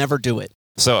off. They'll never do it.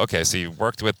 So you've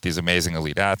worked with these amazing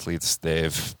elite athletes.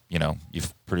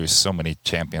 You've produced so many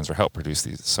champions or helped produce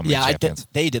so many champions.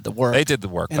 They did the work. They did the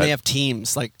work. And they have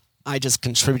teams. Like, I just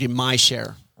contributed my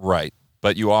share. Right.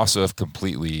 But you also have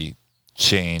completely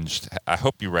changed. I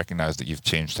hope you recognize that you've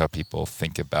changed how people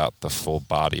think about the full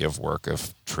body of work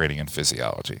of training and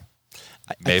physiology.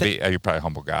 You're probably a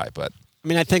humble guy, but...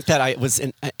 I think that I was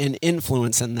an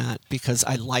influence in that because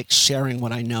I like sharing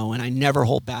what I know, and I never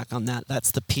hold back on that. That's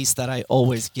the piece that I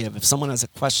always give. If someone has a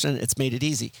question, it's made it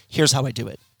easy. Here's how I do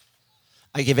it.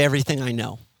 I give everything I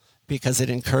know because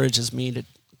it encourages me to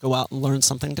go out and learn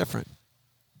something different.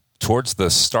 Towards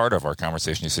the start of our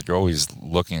conversation, you said you're always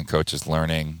looking at coaches,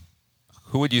 learning.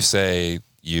 Who would you say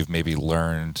you've maybe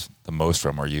learned the most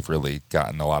from or you've really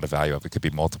gotten a lot of value of? It could be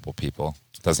multiple people.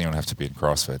 It doesn't even have to be in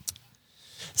CrossFit.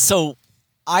 So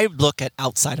I look at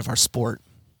outside of our sport.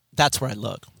 That's where I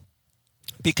look.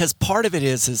 Because part of it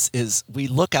is we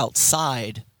look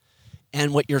outside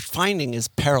and what you're finding is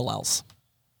parallels.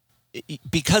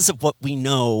 Because of what we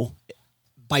know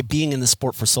by being in the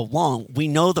sport for so long, we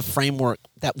know the framework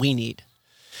that we need.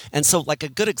 And so like a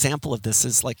good example of this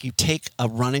is like you take a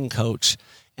running coach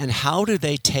and how do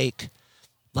they take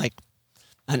like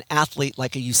an athlete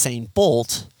like a Usain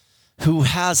Bolt who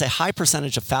has a high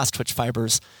percentage of fast twitch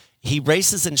fibers. He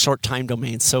races in short time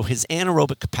domains, so his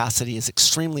anaerobic capacity is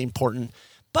extremely important,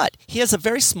 but he has a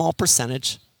very small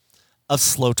percentage of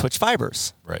slow twitch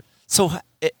fibers. Right. So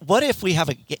what if we have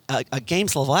a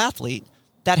games level athlete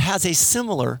that has a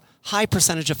similar high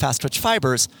percentage of fast twitch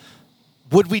fibers?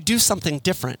 Would we do something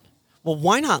different? Well,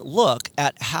 why not look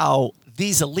at how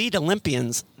these elite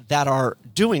Olympians that are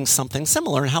doing something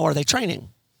similar and how are they training?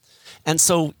 And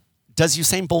so does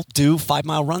Usain Bolt do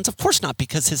 5-mile runs? Of course not,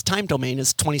 because his time domain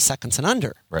is 20 seconds and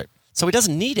under. Right. So he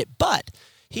doesn't need it, but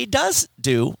he does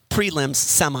do prelims,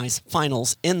 semis,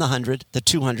 finals in the 100, the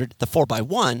 200, the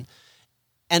 4x1.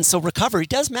 And so recovery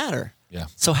does matter. Yeah.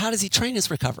 So how does he train his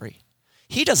recovery?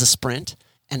 He does a sprint,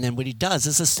 and then what he does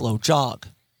is a slow jog.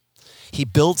 He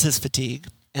builds his fatigue,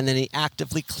 and then he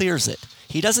actively clears it.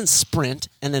 He doesn't sprint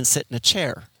and then sit in a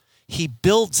chair. He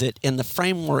builds it in the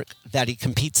framework that he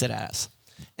competes it as.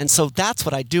 And so that's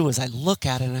what I do is I look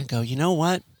at it and I go, you know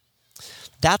what?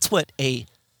 That's what a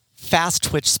fast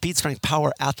twitch, speed strength,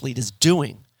 power athlete is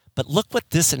doing. But look what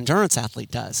this endurance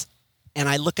athlete does. And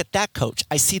I look at that coach.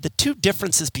 I see the two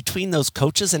differences between those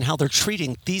coaches and how they're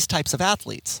treating these types of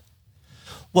athletes.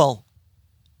 Well,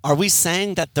 are we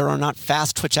saying that there are not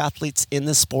fast twitch athletes in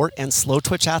this sport and slow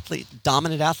twitch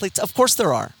dominant athletes? Of course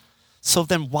there are. So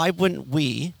then why wouldn't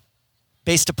we,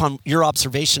 based upon your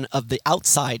observation of the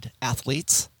outside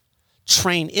athletes,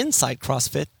 train inside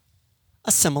CrossFit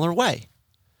a similar way.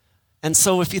 And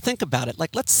so if you think about it,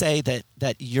 like let's say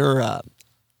that you're a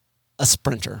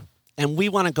sprinter and we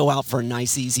want to go out for a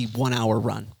nice, easy 1 hour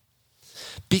run.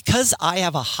 Because I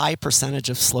have a high percentage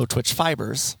of slow twitch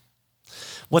fibers,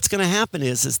 what's going to happen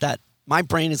is that my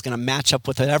brain is going to match up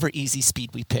with whatever easy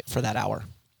speed we pick for that hour.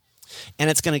 And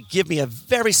it's going to give me a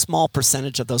very small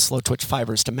percentage of those slow twitch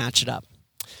fibers to match it up.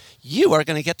 You are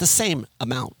going to get the same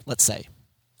amount, let's say.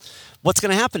 What's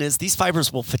going to happen is these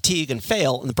fibers will fatigue and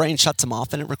fail, and the brain shuts them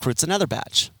off, and it recruits another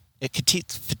batch. It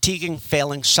fatiguing,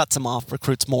 failing, shuts them off,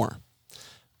 recruits more.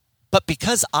 But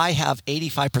because I have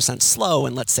 85% slow,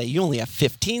 and let's say you only have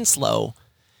 15 slow,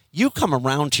 you come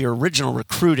around to your original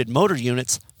recruited motor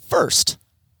units first.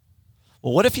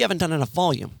 Well, what if you haven't done enough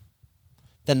volume?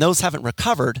 Then those haven't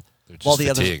recovered. While the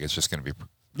fatigue. Others, it's just going to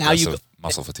be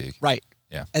muscle fatigue. Right.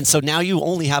 Yeah. And so now you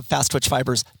only have fast twitch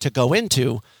fibers to go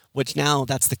into, which now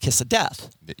that's the kiss of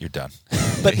death. You're done.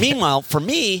 But meanwhile, for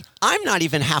me, I'm not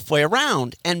even halfway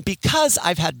around. And because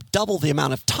I've had double the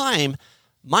amount of time,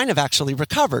 mine have actually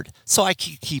recovered. So I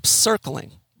keep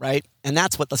circling, right? And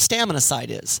that's what the stamina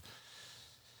side is.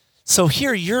 So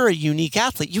here you're a unique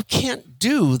athlete. You can't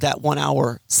do that 1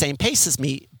 hour same pace as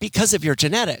me because of your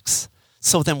genetics.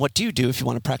 So then what do you do if you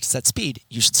want to practice that speed?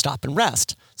 You should stop and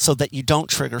rest so that you don't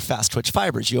trigger fast twitch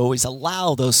fibers. You always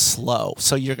allow those slow.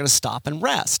 So you're going to stop and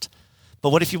rest.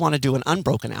 But what if you want to do an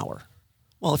unbroken hour?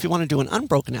 Well, if you want to do an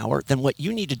unbroken hour, then what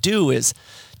you need to do is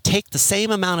take the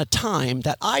same amount of time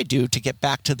that I do to get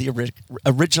back to the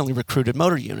originally recruited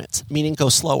motor units, meaning go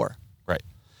slower. Right.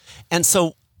 And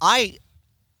so I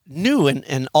knew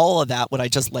in all of that, what I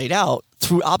just laid out,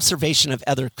 through observation of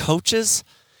other coaches,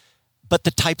 but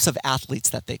the types of athletes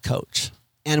that they coach.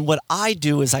 And what I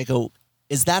do is I go,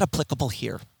 is that applicable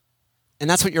here? And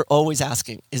that's what you're always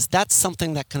asking. Is that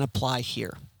something that can apply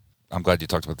here? I'm glad you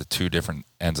talked about the two different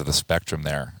ends of the spectrum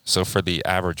there. So for the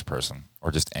average person,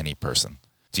 or just any person,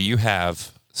 do you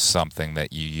have something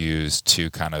that you use to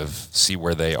kind of see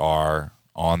where they are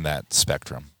on that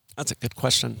spectrum? That's a good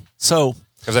question. So,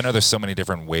 because I know there's so many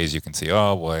different ways you can see,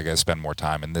 oh, well, I got to spend more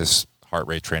time in this heart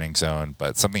rate training zone,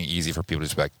 but something easy for people to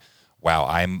just be like, wow,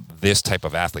 I'm this type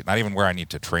of athlete, not even where I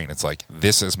need to train. It's like,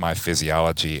 this is my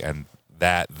physiology, and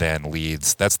that then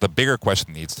leads, that's the bigger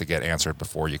question that needs to get answered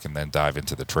before you can then dive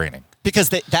into the training. Because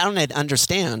they don't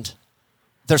understand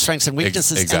their strengths and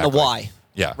weaknesses exactly. And the why.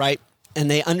 Yeah. Right? And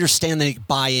they understand, they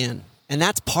buy in. And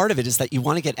that's part of it, is that you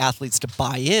want to get athletes to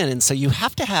buy in. And so you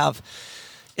have to have,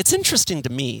 it's interesting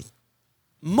to me,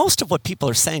 most of what people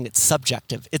are saying, it's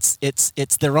subjective. It's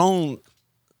their own,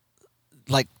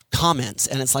 like, comments,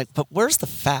 and it's like, but where's the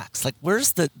facts? Like,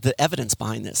 where's the evidence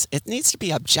behind this? It needs to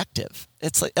be objective.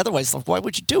 It's like, otherwise, like, why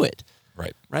would you do it?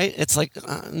 Right? It's like,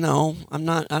 no, I'm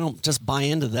not, I don't just buy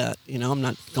into that. You know, I'm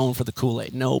not going for the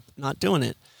Kool-Aid. Nope, not doing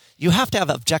it. You have to have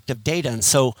objective data. And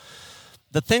so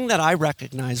the thing that I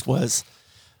recognized was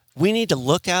we need to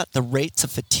look at the rates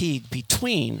of fatigue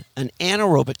between an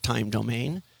anaerobic time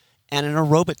domain and an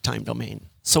aerobic time domain.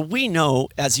 So we know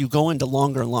as you go into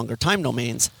longer and longer time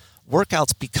domains,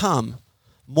 workouts become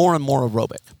more and more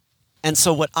aerobic. And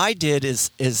so what I did is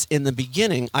in the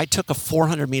beginning, I took a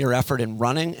 400-meter effort in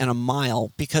running and a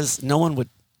mile because no one would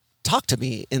talk to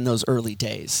me in those early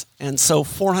days. And so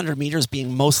 400 meters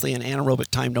being mostly an anaerobic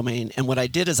time domain. And what I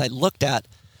did is I looked at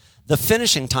the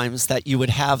finishing times that you would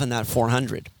have in that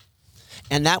 400.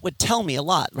 And that would tell me a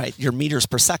lot, right? Your meters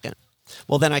per second.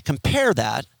 Well, then I compare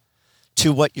that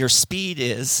to what your speed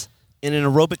is in an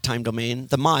aerobic time domain,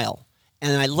 the mile.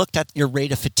 And I looked at your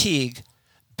rate of fatigue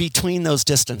between those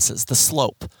distances, the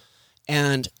slope.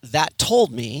 And that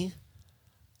told me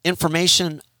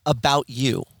information about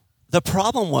you. The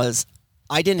problem was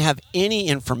I didn't have any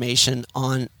information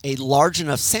on a large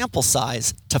enough sample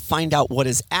size to find out what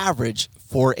is average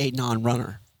for a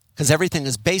non-runner. Because everything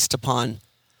is based upon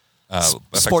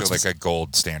sports, like a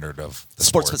gold standard of the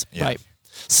sport. Yeah. Right.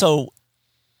 So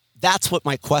that's what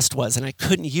my quest was, and I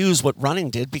couldn't use what running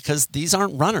did because these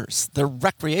aren't runners. They're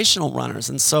recreational runners.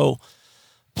 And so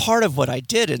part of what I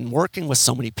did in working with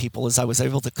so many people is I was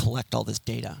able to collect all this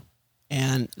data.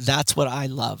 And that's what I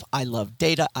love. I love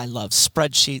data. I love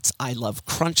spreadsheets. I love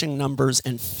crunching numbers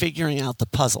and figuring out the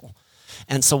puzzle.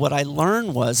 And so what I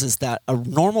learned is that a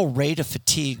normal rate of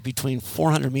fatigue between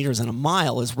 400 meters and a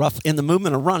mile is rough in the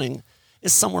movement of running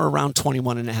is somewhere around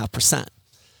 21.5%.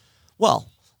 Well,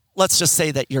 let's just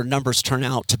say that your numbers turn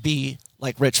out to be,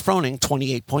 like Rich Froning,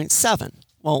 28.7.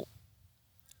 Well,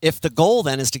 if the goal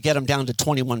then is to get him down to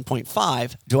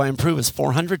 21.5, do I improve his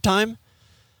 400 time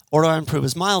or do I improve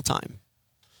his mile time?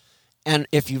 And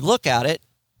if you look at it,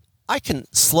 I can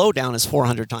slow down his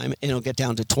 400 time and it'll get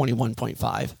down to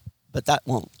 21.5. but that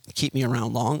won't keep me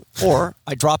around long. Or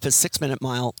I drop his 6-minute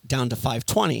mile down to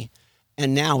 5:20,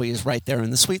 and now he is right there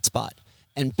in the sweet spot.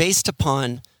 And based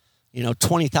upon,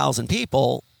 20,000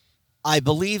 people, I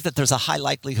believe that there's a high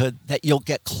likelihood that you'll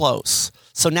get close.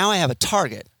 So now I have a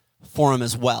target for him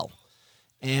as well.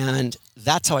 And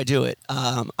that's how I do it.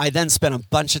 I then spent a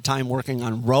bunch of time working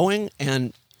on rowing.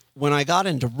 And when I got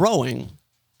into rowing,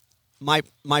 my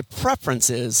preference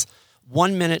is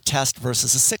 1-minute test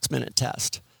versus a 6-minute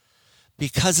test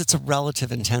because it's a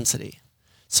relative intensity.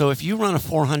 So if you run a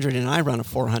 400 and I run a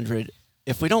 400,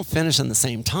 if we don't finish in the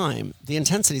same time, the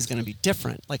intensity is going to be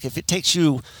different. Like if it takes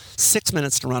you 6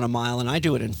 minutes to run a mile and I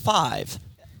do it in 5,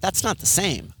 that's not the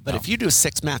same. But if you do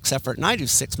 6 max effort and I do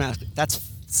 6 max,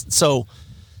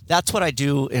 that's what I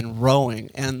do in rowing.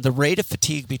 And the rate of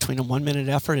fatigue between a 1-minute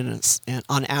effort and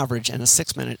on average and a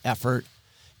 6-minute effort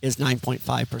is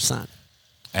 9.5%.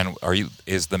 And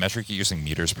is the metric you're using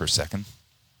meters per second?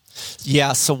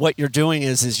 Yeah. So what you're doing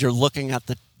is you're looking at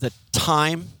the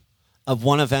time of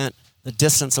one event, the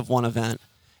distance of one event,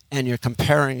 and you're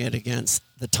comparing it against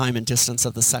the time and distance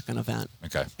of the second event.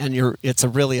 Okay. And it's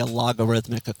really a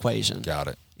logarithmic equation. Got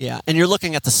it. Yeah. And you're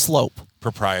looking at the slope.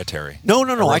 Proprietary. No.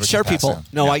 I share people. Pass-down.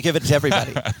 No, Yeah. I give it to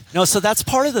everybody. No, so that's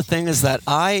part of the thing is that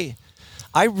I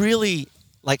really,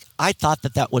 I thought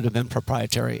that would have been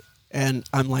proprietary. And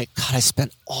I'm like, God, I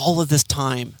spent all of this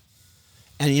time.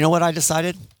 And you know what I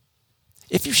decided?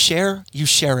 If you share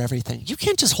everything. You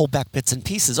can't just hold back bits and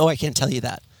pieces. Oh, I can't tell you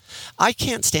that. I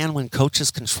can't stand when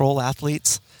coaches control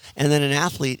athletes, and then an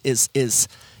athlete is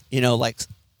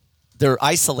they're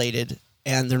isolated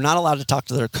and they're not allowed to talk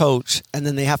to their coach, and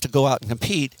then they have to go out and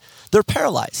compete. They're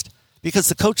paralyzed because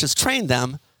the coach has trained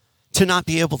them to not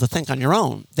be able to think on your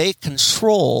own. They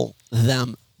control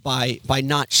them by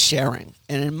not sharing.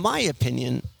 And in my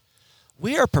opinion,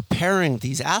 we are preparing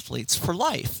these athletes for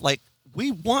life.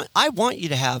 I want you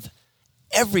to have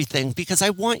everything because I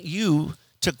want you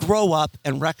to grow up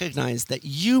and recognize that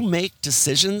you make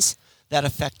decisions that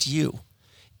affect you.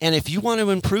 And if you want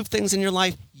to improve things in your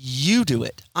life, you do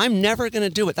it. I'm never going to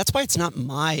do it. That's why it's not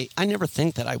I never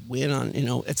think that I win on,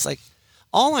 it's like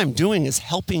all I'm doing is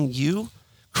helping you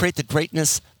create the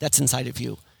greatness that's inside of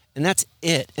you. And that's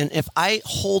it. And if I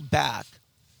hold back,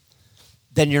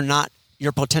 then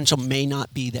your potential may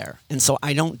not be there. And so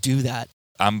I don't do that.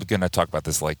 I'm going to talk about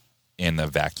this in the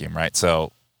vacuum, right?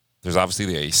 So there's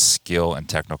obviously a skill and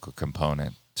technical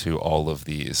component to all of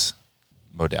these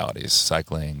modalities: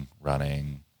 cycling,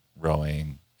 running,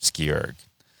 rowing, ski erg.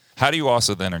 How do you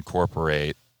also then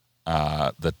incorporate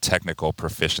the technical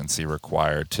proficiency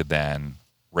required to then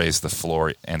raise the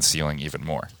floor and ceiling even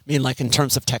more? I mean, in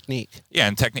terms of technique? Yeah,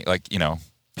 and technique,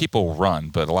 people run,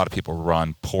 but a lot of people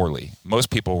run poorly. Most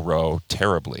people row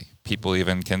terribly. People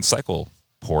even can cycle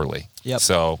poorly. Yep.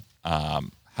 So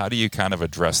how do you kind of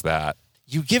address that?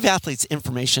 You give athletes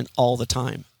information all the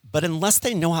time, but unless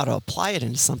they know how to apply it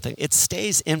into something, it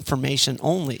stays information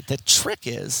only. The trick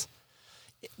is,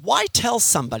 why tell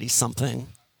somebody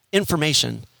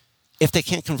information, if they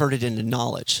can't convert it into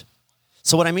knowledge?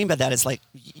 So what I mean by that is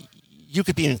you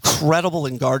could be incredible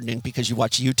in gardening because you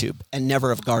watch YouTube and never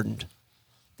have gardened.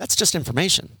 That's just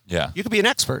information. Yeah. You could be an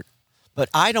expert, but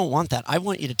I don't want that. I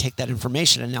want you to take that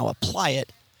information and now apply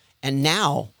it, and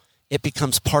now it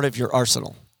becomes part of your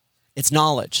arsenal. It's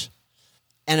knowledge.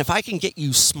 And if I can get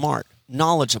you smart,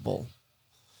 knowledgeable,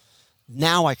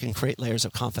 now I can create layers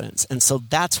of confidence. And so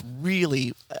that's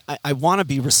really, I want to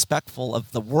be respectful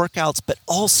of the workouts, but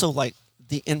also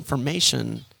the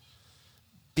information,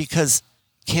 because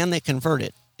can they convert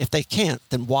it? If they can't,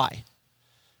 then why?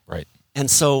 Right. And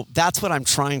so that's what I'm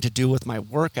trying to do with my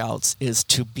workouts, is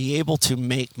to be able to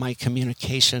make my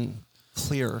communication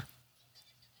clear.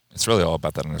 It's really all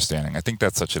about that understanding. I think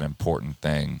that's such an important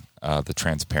thing, the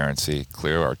transparency,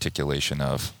 clear articulation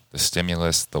of the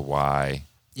stimulus, the why,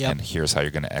 Yep. and here's how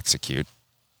you're going to execute.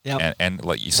 Yep. And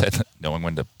like you said, knowing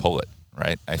when to pull it,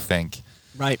 right? I think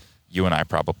Right. you and I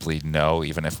probably know,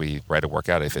 even if we write a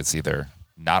workout, if it's either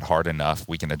not hard enough,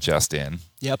 we can adjust in.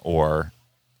 Yep. Or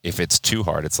if it's too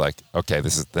hard, it's like, okay,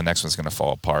 the next one's going to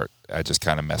fall apart. I just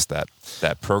kind of messed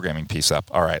that programming piece up.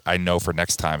 All right, I know for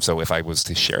next time. So if I was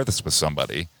to share this with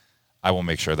somebody, I will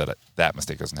make sure that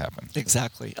mistake doesn't happen.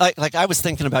 Exactly. I was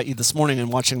thinking about you this morning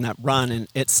and watching that run, and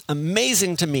it's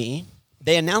amazing to me.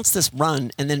 They announced this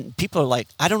run, and then people are like,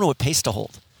 I don't know what pace to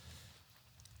hold.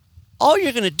 All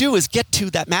you're going to do is get to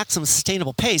that maximum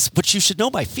sustainable pace, which you should know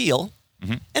by feel,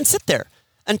 and sit there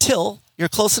until you're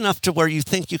close enough to where you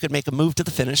think you could make a move to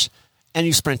the finish, and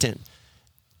you sprint in.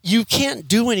 You can't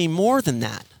do any more than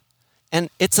that. And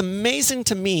it's amazing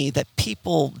to me that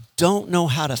people don't know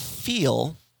how to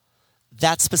feel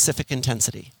that specific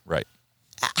intensity. Right.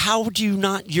 How do you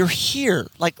not? You're here.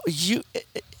 Like you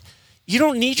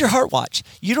don't need your heart watch.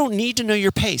 You don't need to know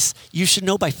your pace. You should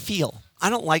know by feel. I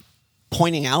don't like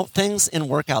pointing out things in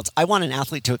workouts. I want an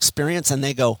athlete to experience and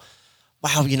they go,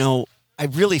 wow, I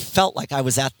really felt like I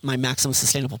was at my maximum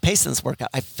sustainable pace in this workout.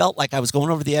 I felt like I was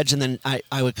going over the edge and then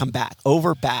I would come back.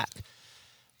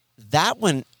 That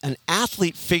when an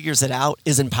athlete figures it out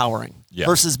is empowering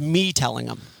versus me telling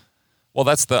them. Well,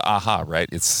 that's the aha, right?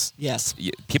 Yes.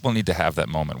 People need to have that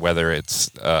moment, whether it's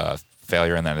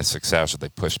failure and then a success, or they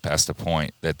pushed past a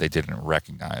point that they didn't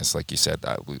recognize. Like you said,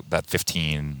 that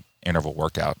 15 interval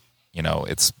workout,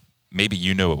 it's maybe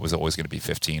it was always going to be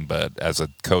 15, but as a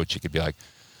coach, you could be like,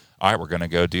 all right, we're going to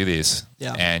go do these.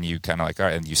 Yeah. And you kind of like, all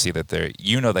right, and you see that they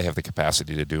have the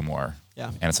capacity to do more.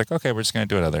 Yeah. And it's like, okay, we're just going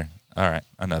to do another. All right,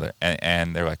 another.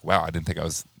 And they're like, wow, I didn't think I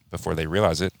was, before they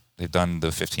realize it, they've done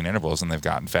the 15 intervals and they've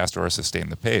gotten faster or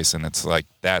sustained the pace. And it's like,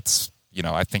 that's,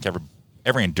 I think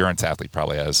every endurance athlete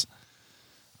probably has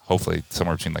hopefully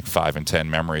somewhere between like 5 and 10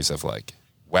 memories of like,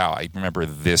 wow, I remember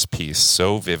this piece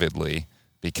so vividly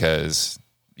because,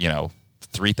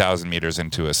 3,000 meters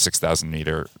into a 6,000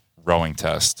 meter rowing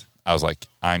test, I was like,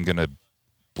 I'm going to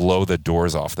blow the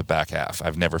doors off the back half.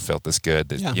 I've never felt this good.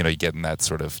 That, you get in that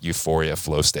sort of euphoria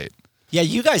flow state. Yeah,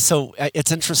 you guys, so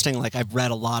it's interesting, like I've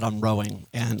read a lot on rowing,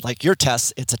 and like your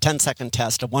tests, it's a 10-second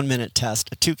test, a 1-minute test,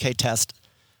 a 2K test.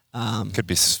 Could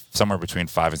be somewhere between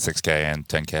 5 and 6K and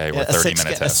 10K or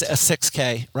 30-minute test. A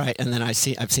 6K, right, and then I've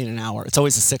seen an hour. It's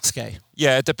always a 6K.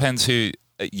 Yeah, it depends who,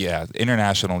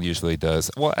 international usually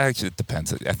does. Well, actually, it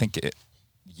depends. I think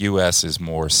U.S. is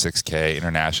more 6K,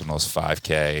 international is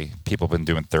 5K. People have been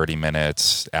doing 30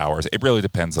 minutes, hours. It really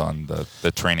depends on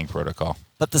the training protocol.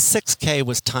 But the 6K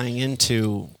was tying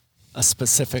into a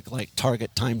specific like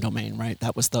target time domain, right?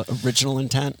 That was the original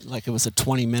intent. Like it was a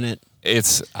 20-minute.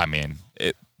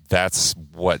 That's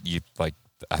what you like.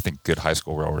 I think good high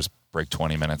school rowers break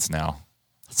 20 minutes now,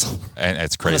 and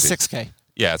it's crazy. On a 6K.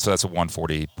 Yeah, so that's a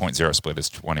 140.0 split is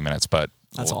 20 minutes, but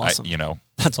that's awesome.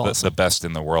 That's awesome. The best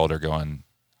in the world are going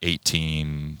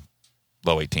 18,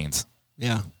 low 18s.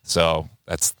 Yeah. So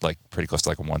that's like pretty close to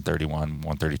like a 131,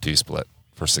 132 split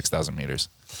for 6,000 meters.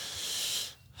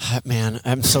 Man,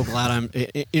 I'm so glad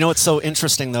what's so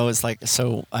interesting though is like,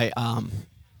 so I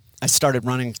started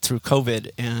running through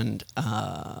COVID and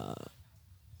I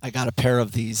got a pair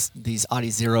of these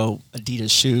Adizero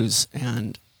Adidas shoes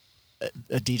and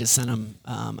Adidas sent them.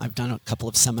 I've done a couple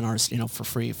of seminars, for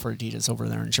free for Adidas over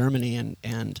there in Germany,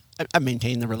 and I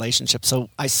maintained the relationship. So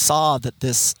I saw that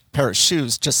this pair of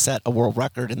shoes just set a world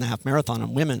record in the half marathon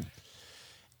on women,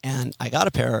 and I got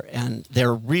a pair, and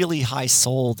they're really high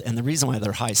soled. And the reason why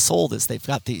they're high soled is they've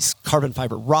got these carbon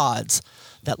fiber rods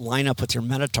that line up with your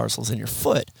metatarsals in your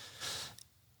foot.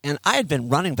 And I had been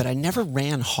running, but I never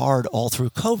ran hard all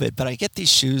through COVID. But I get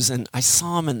these shoes, and I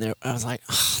saw them, and I was like,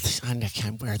 I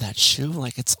can't wear that shoe.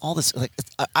 Like, it's all this. Like,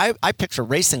 I picture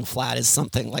racing flat as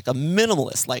something like a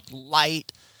minimalist, like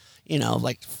light,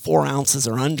 like 4 ounces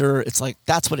or under. It's like,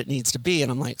 that's what it needs to be.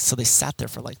 And I'm like, so they sat there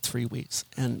for like 3 weeks.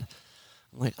 And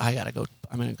I'm like, I got to go.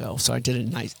 I'm going to go. So I did a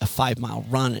 5-mile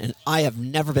run, and I have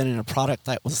never been in a product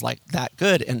that was like that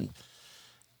good. And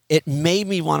it made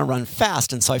me want to run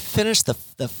fast, and so I finished the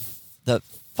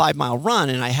 5-mile run,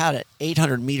 and I had an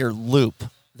 800-meter loop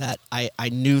that I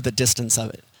knew the distance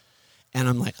of it, and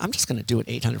I'm like, I'm just going to do it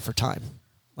 800 for time,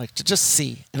 like to just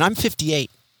see. And I'm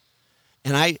 58,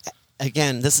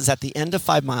 and this is at the end of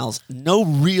 5 miles, no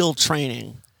real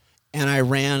training, and I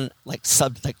ran like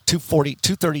sub 240,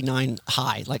 239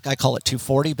 high, like I call it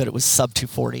 240, but it was sub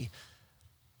 240,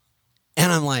 and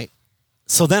I'm like,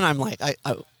 so then I'm like,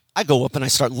 I go up and I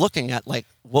start looking at like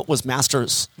what was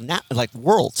Masters, like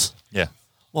Worlds. Yeah.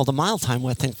 Well, the mile time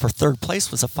I think for third place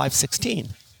was a 5:16. And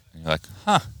you're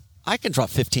like, I can drop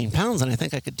 15 pounds, and I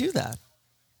think I could do that.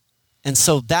 And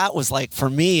so that was like, for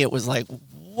me, it was like,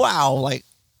 wow, like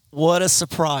what a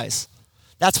surprise.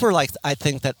 That's where like I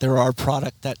think that there are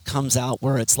product that comes out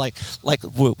where it's like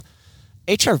Whoop,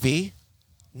 HRV,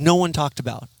 no one talked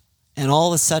about, and all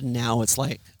of a sudden now it's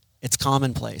like it's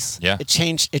commonplace. Yeah. It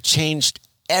changed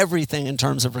everything in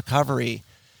terms of recovery.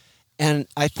 And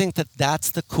I think that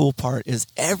that's the cool part is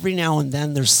every now and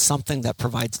then there's something that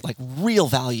provides like real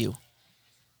value.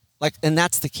 Like, and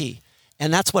that's the key.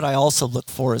 And that's what I also look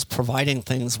for is providing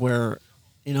things where,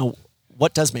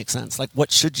 what does make sense? Like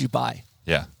what should you buy?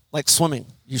 Yeah. Like swimming.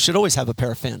 You should always have a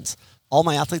pair of fins. All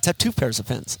my athletes have 2 pairs of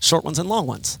fins, short ones and long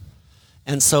ones.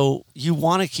 And so you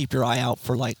want to keep your eye out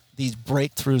for like these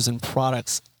breakthroughs in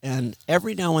products. And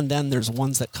every now and then there's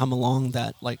ones that come along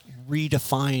that like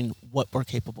redefine what we're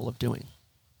capable of doing.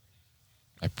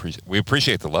 We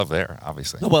appreciate the love there,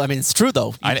 obviously. No, well, I mean, it's true,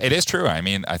 though. It is true. I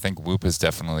mean, I think Whoop has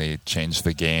definitely changed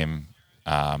the game.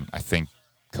 I think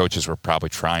coaches were probably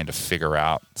trying to figure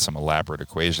out some elaborate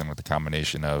equation with the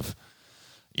combination of,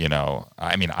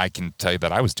 I mean, I can tell you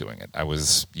that I was doing it. I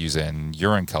was using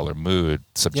urine color, mood,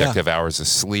 subjective hours of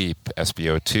sleep,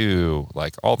 SpO2,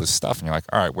 like all this stuff. And you're like,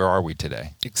 all right, where are we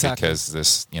today? Exactly. Because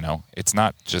this, it's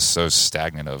not just so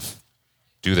stagnant of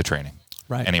do the training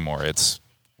anymore.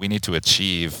 We need to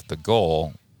achieve the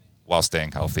goal while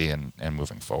staying healthy and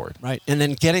moving forward. Right. And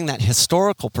then getting that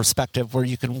historical perspective where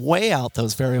you can weigh out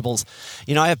those variables.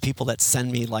 I have people that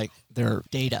send me like their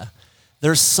data.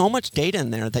 There's so much data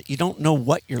in there that you don't know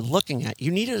what you're looking at.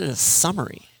 You need it as a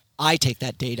summary. I take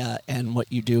that data, and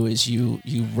what you do is you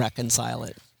reconcile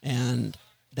it. And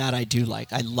that I do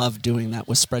like. I love doing that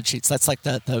with spreadsheets. That's like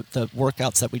the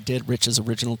workouts that we did, Rich's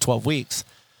original 12 weeks.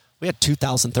 We had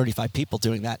 2,035 people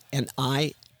doing that. And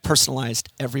I personalized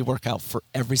every workout for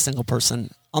every single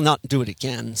person. I'll not do it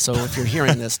again. So if you're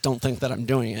hearing this, don't think that I'm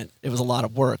doing it. It was a lot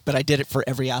of work, but I did it for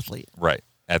every athlete. Right.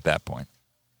 At that point.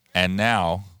 And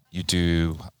now you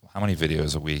do how many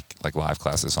videos a week, like live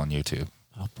classes on YouTube?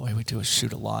 Oh boy, we do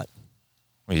a lot.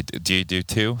 Do you do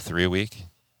 2, 3 a week?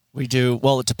 We do.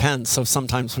 Well, it depends. So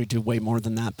sometimes we do way more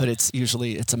than that, but it's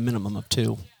a minimum of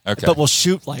 2. Okay. But we'll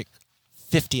shoot like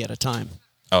 50 at a time.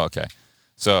 Oh, okay.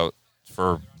 So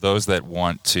for those that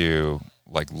want to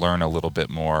like learn a little bit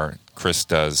more, Chris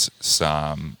does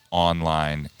some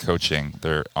online coaching.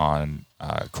 They're on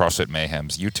CrossFit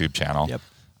Mayhem's YouTube channel. Yep.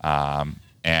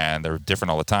 And they're different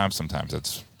all the time. Sometimes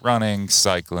it's running,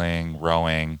 cycling,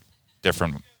 rowing,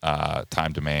 different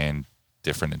time domain,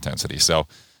 different intensity. So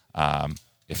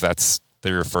if that's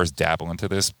your first dabble into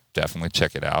this, definitely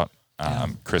check it out.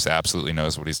 Chris absolutely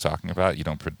knows what he's talking about. You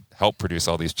don't help produce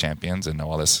all these champions and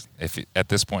know all this. If at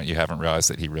this point you haven't realized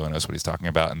that he really knows what he's talking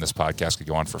about, and this podcast could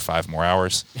go on for 5 more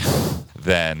hours,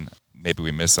 then maybe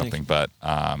we missed something. But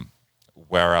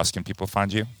where else can people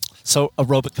find you? So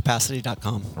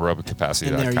aerobiccapacity.com.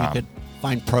 Aerobiccapacity.com. And there you could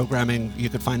find programming. You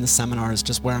could find the seminars,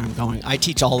 just where I'm going. I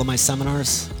teach all of my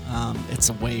seminars. It's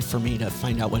a way for me to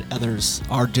find out what others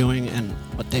are doing and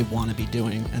what they want to be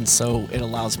doing. And so it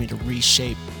allows me to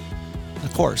reshape the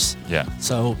course. Yeah.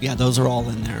 So, those are all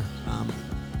in there.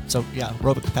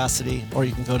 Aerobic Capacity, or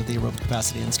you can go to the Aerobic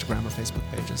Capacity Instagram or Facebook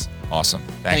pages. Awesome.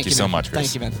 Thank you so much,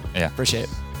 Chris. Thank you, man. Yeah. Appreciate it.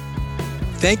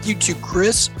 Thank you to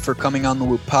Chris for coming on the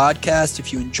Whoop Podcast.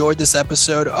 If you enjoyed this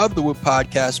episode of the Whoop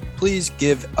Podcast, please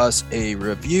give us a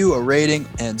review, a rating,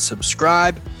 and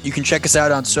subscribe. You can check us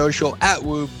out on social at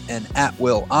Whoop and at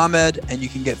Will Ahmed, and you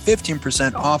can get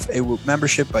 15% off a Whoop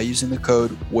membership by using the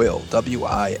code WILL,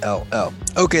 WILL.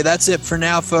 Okay, that's it for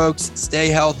now, folks. Stay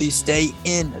healthy, stay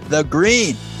in the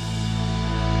green.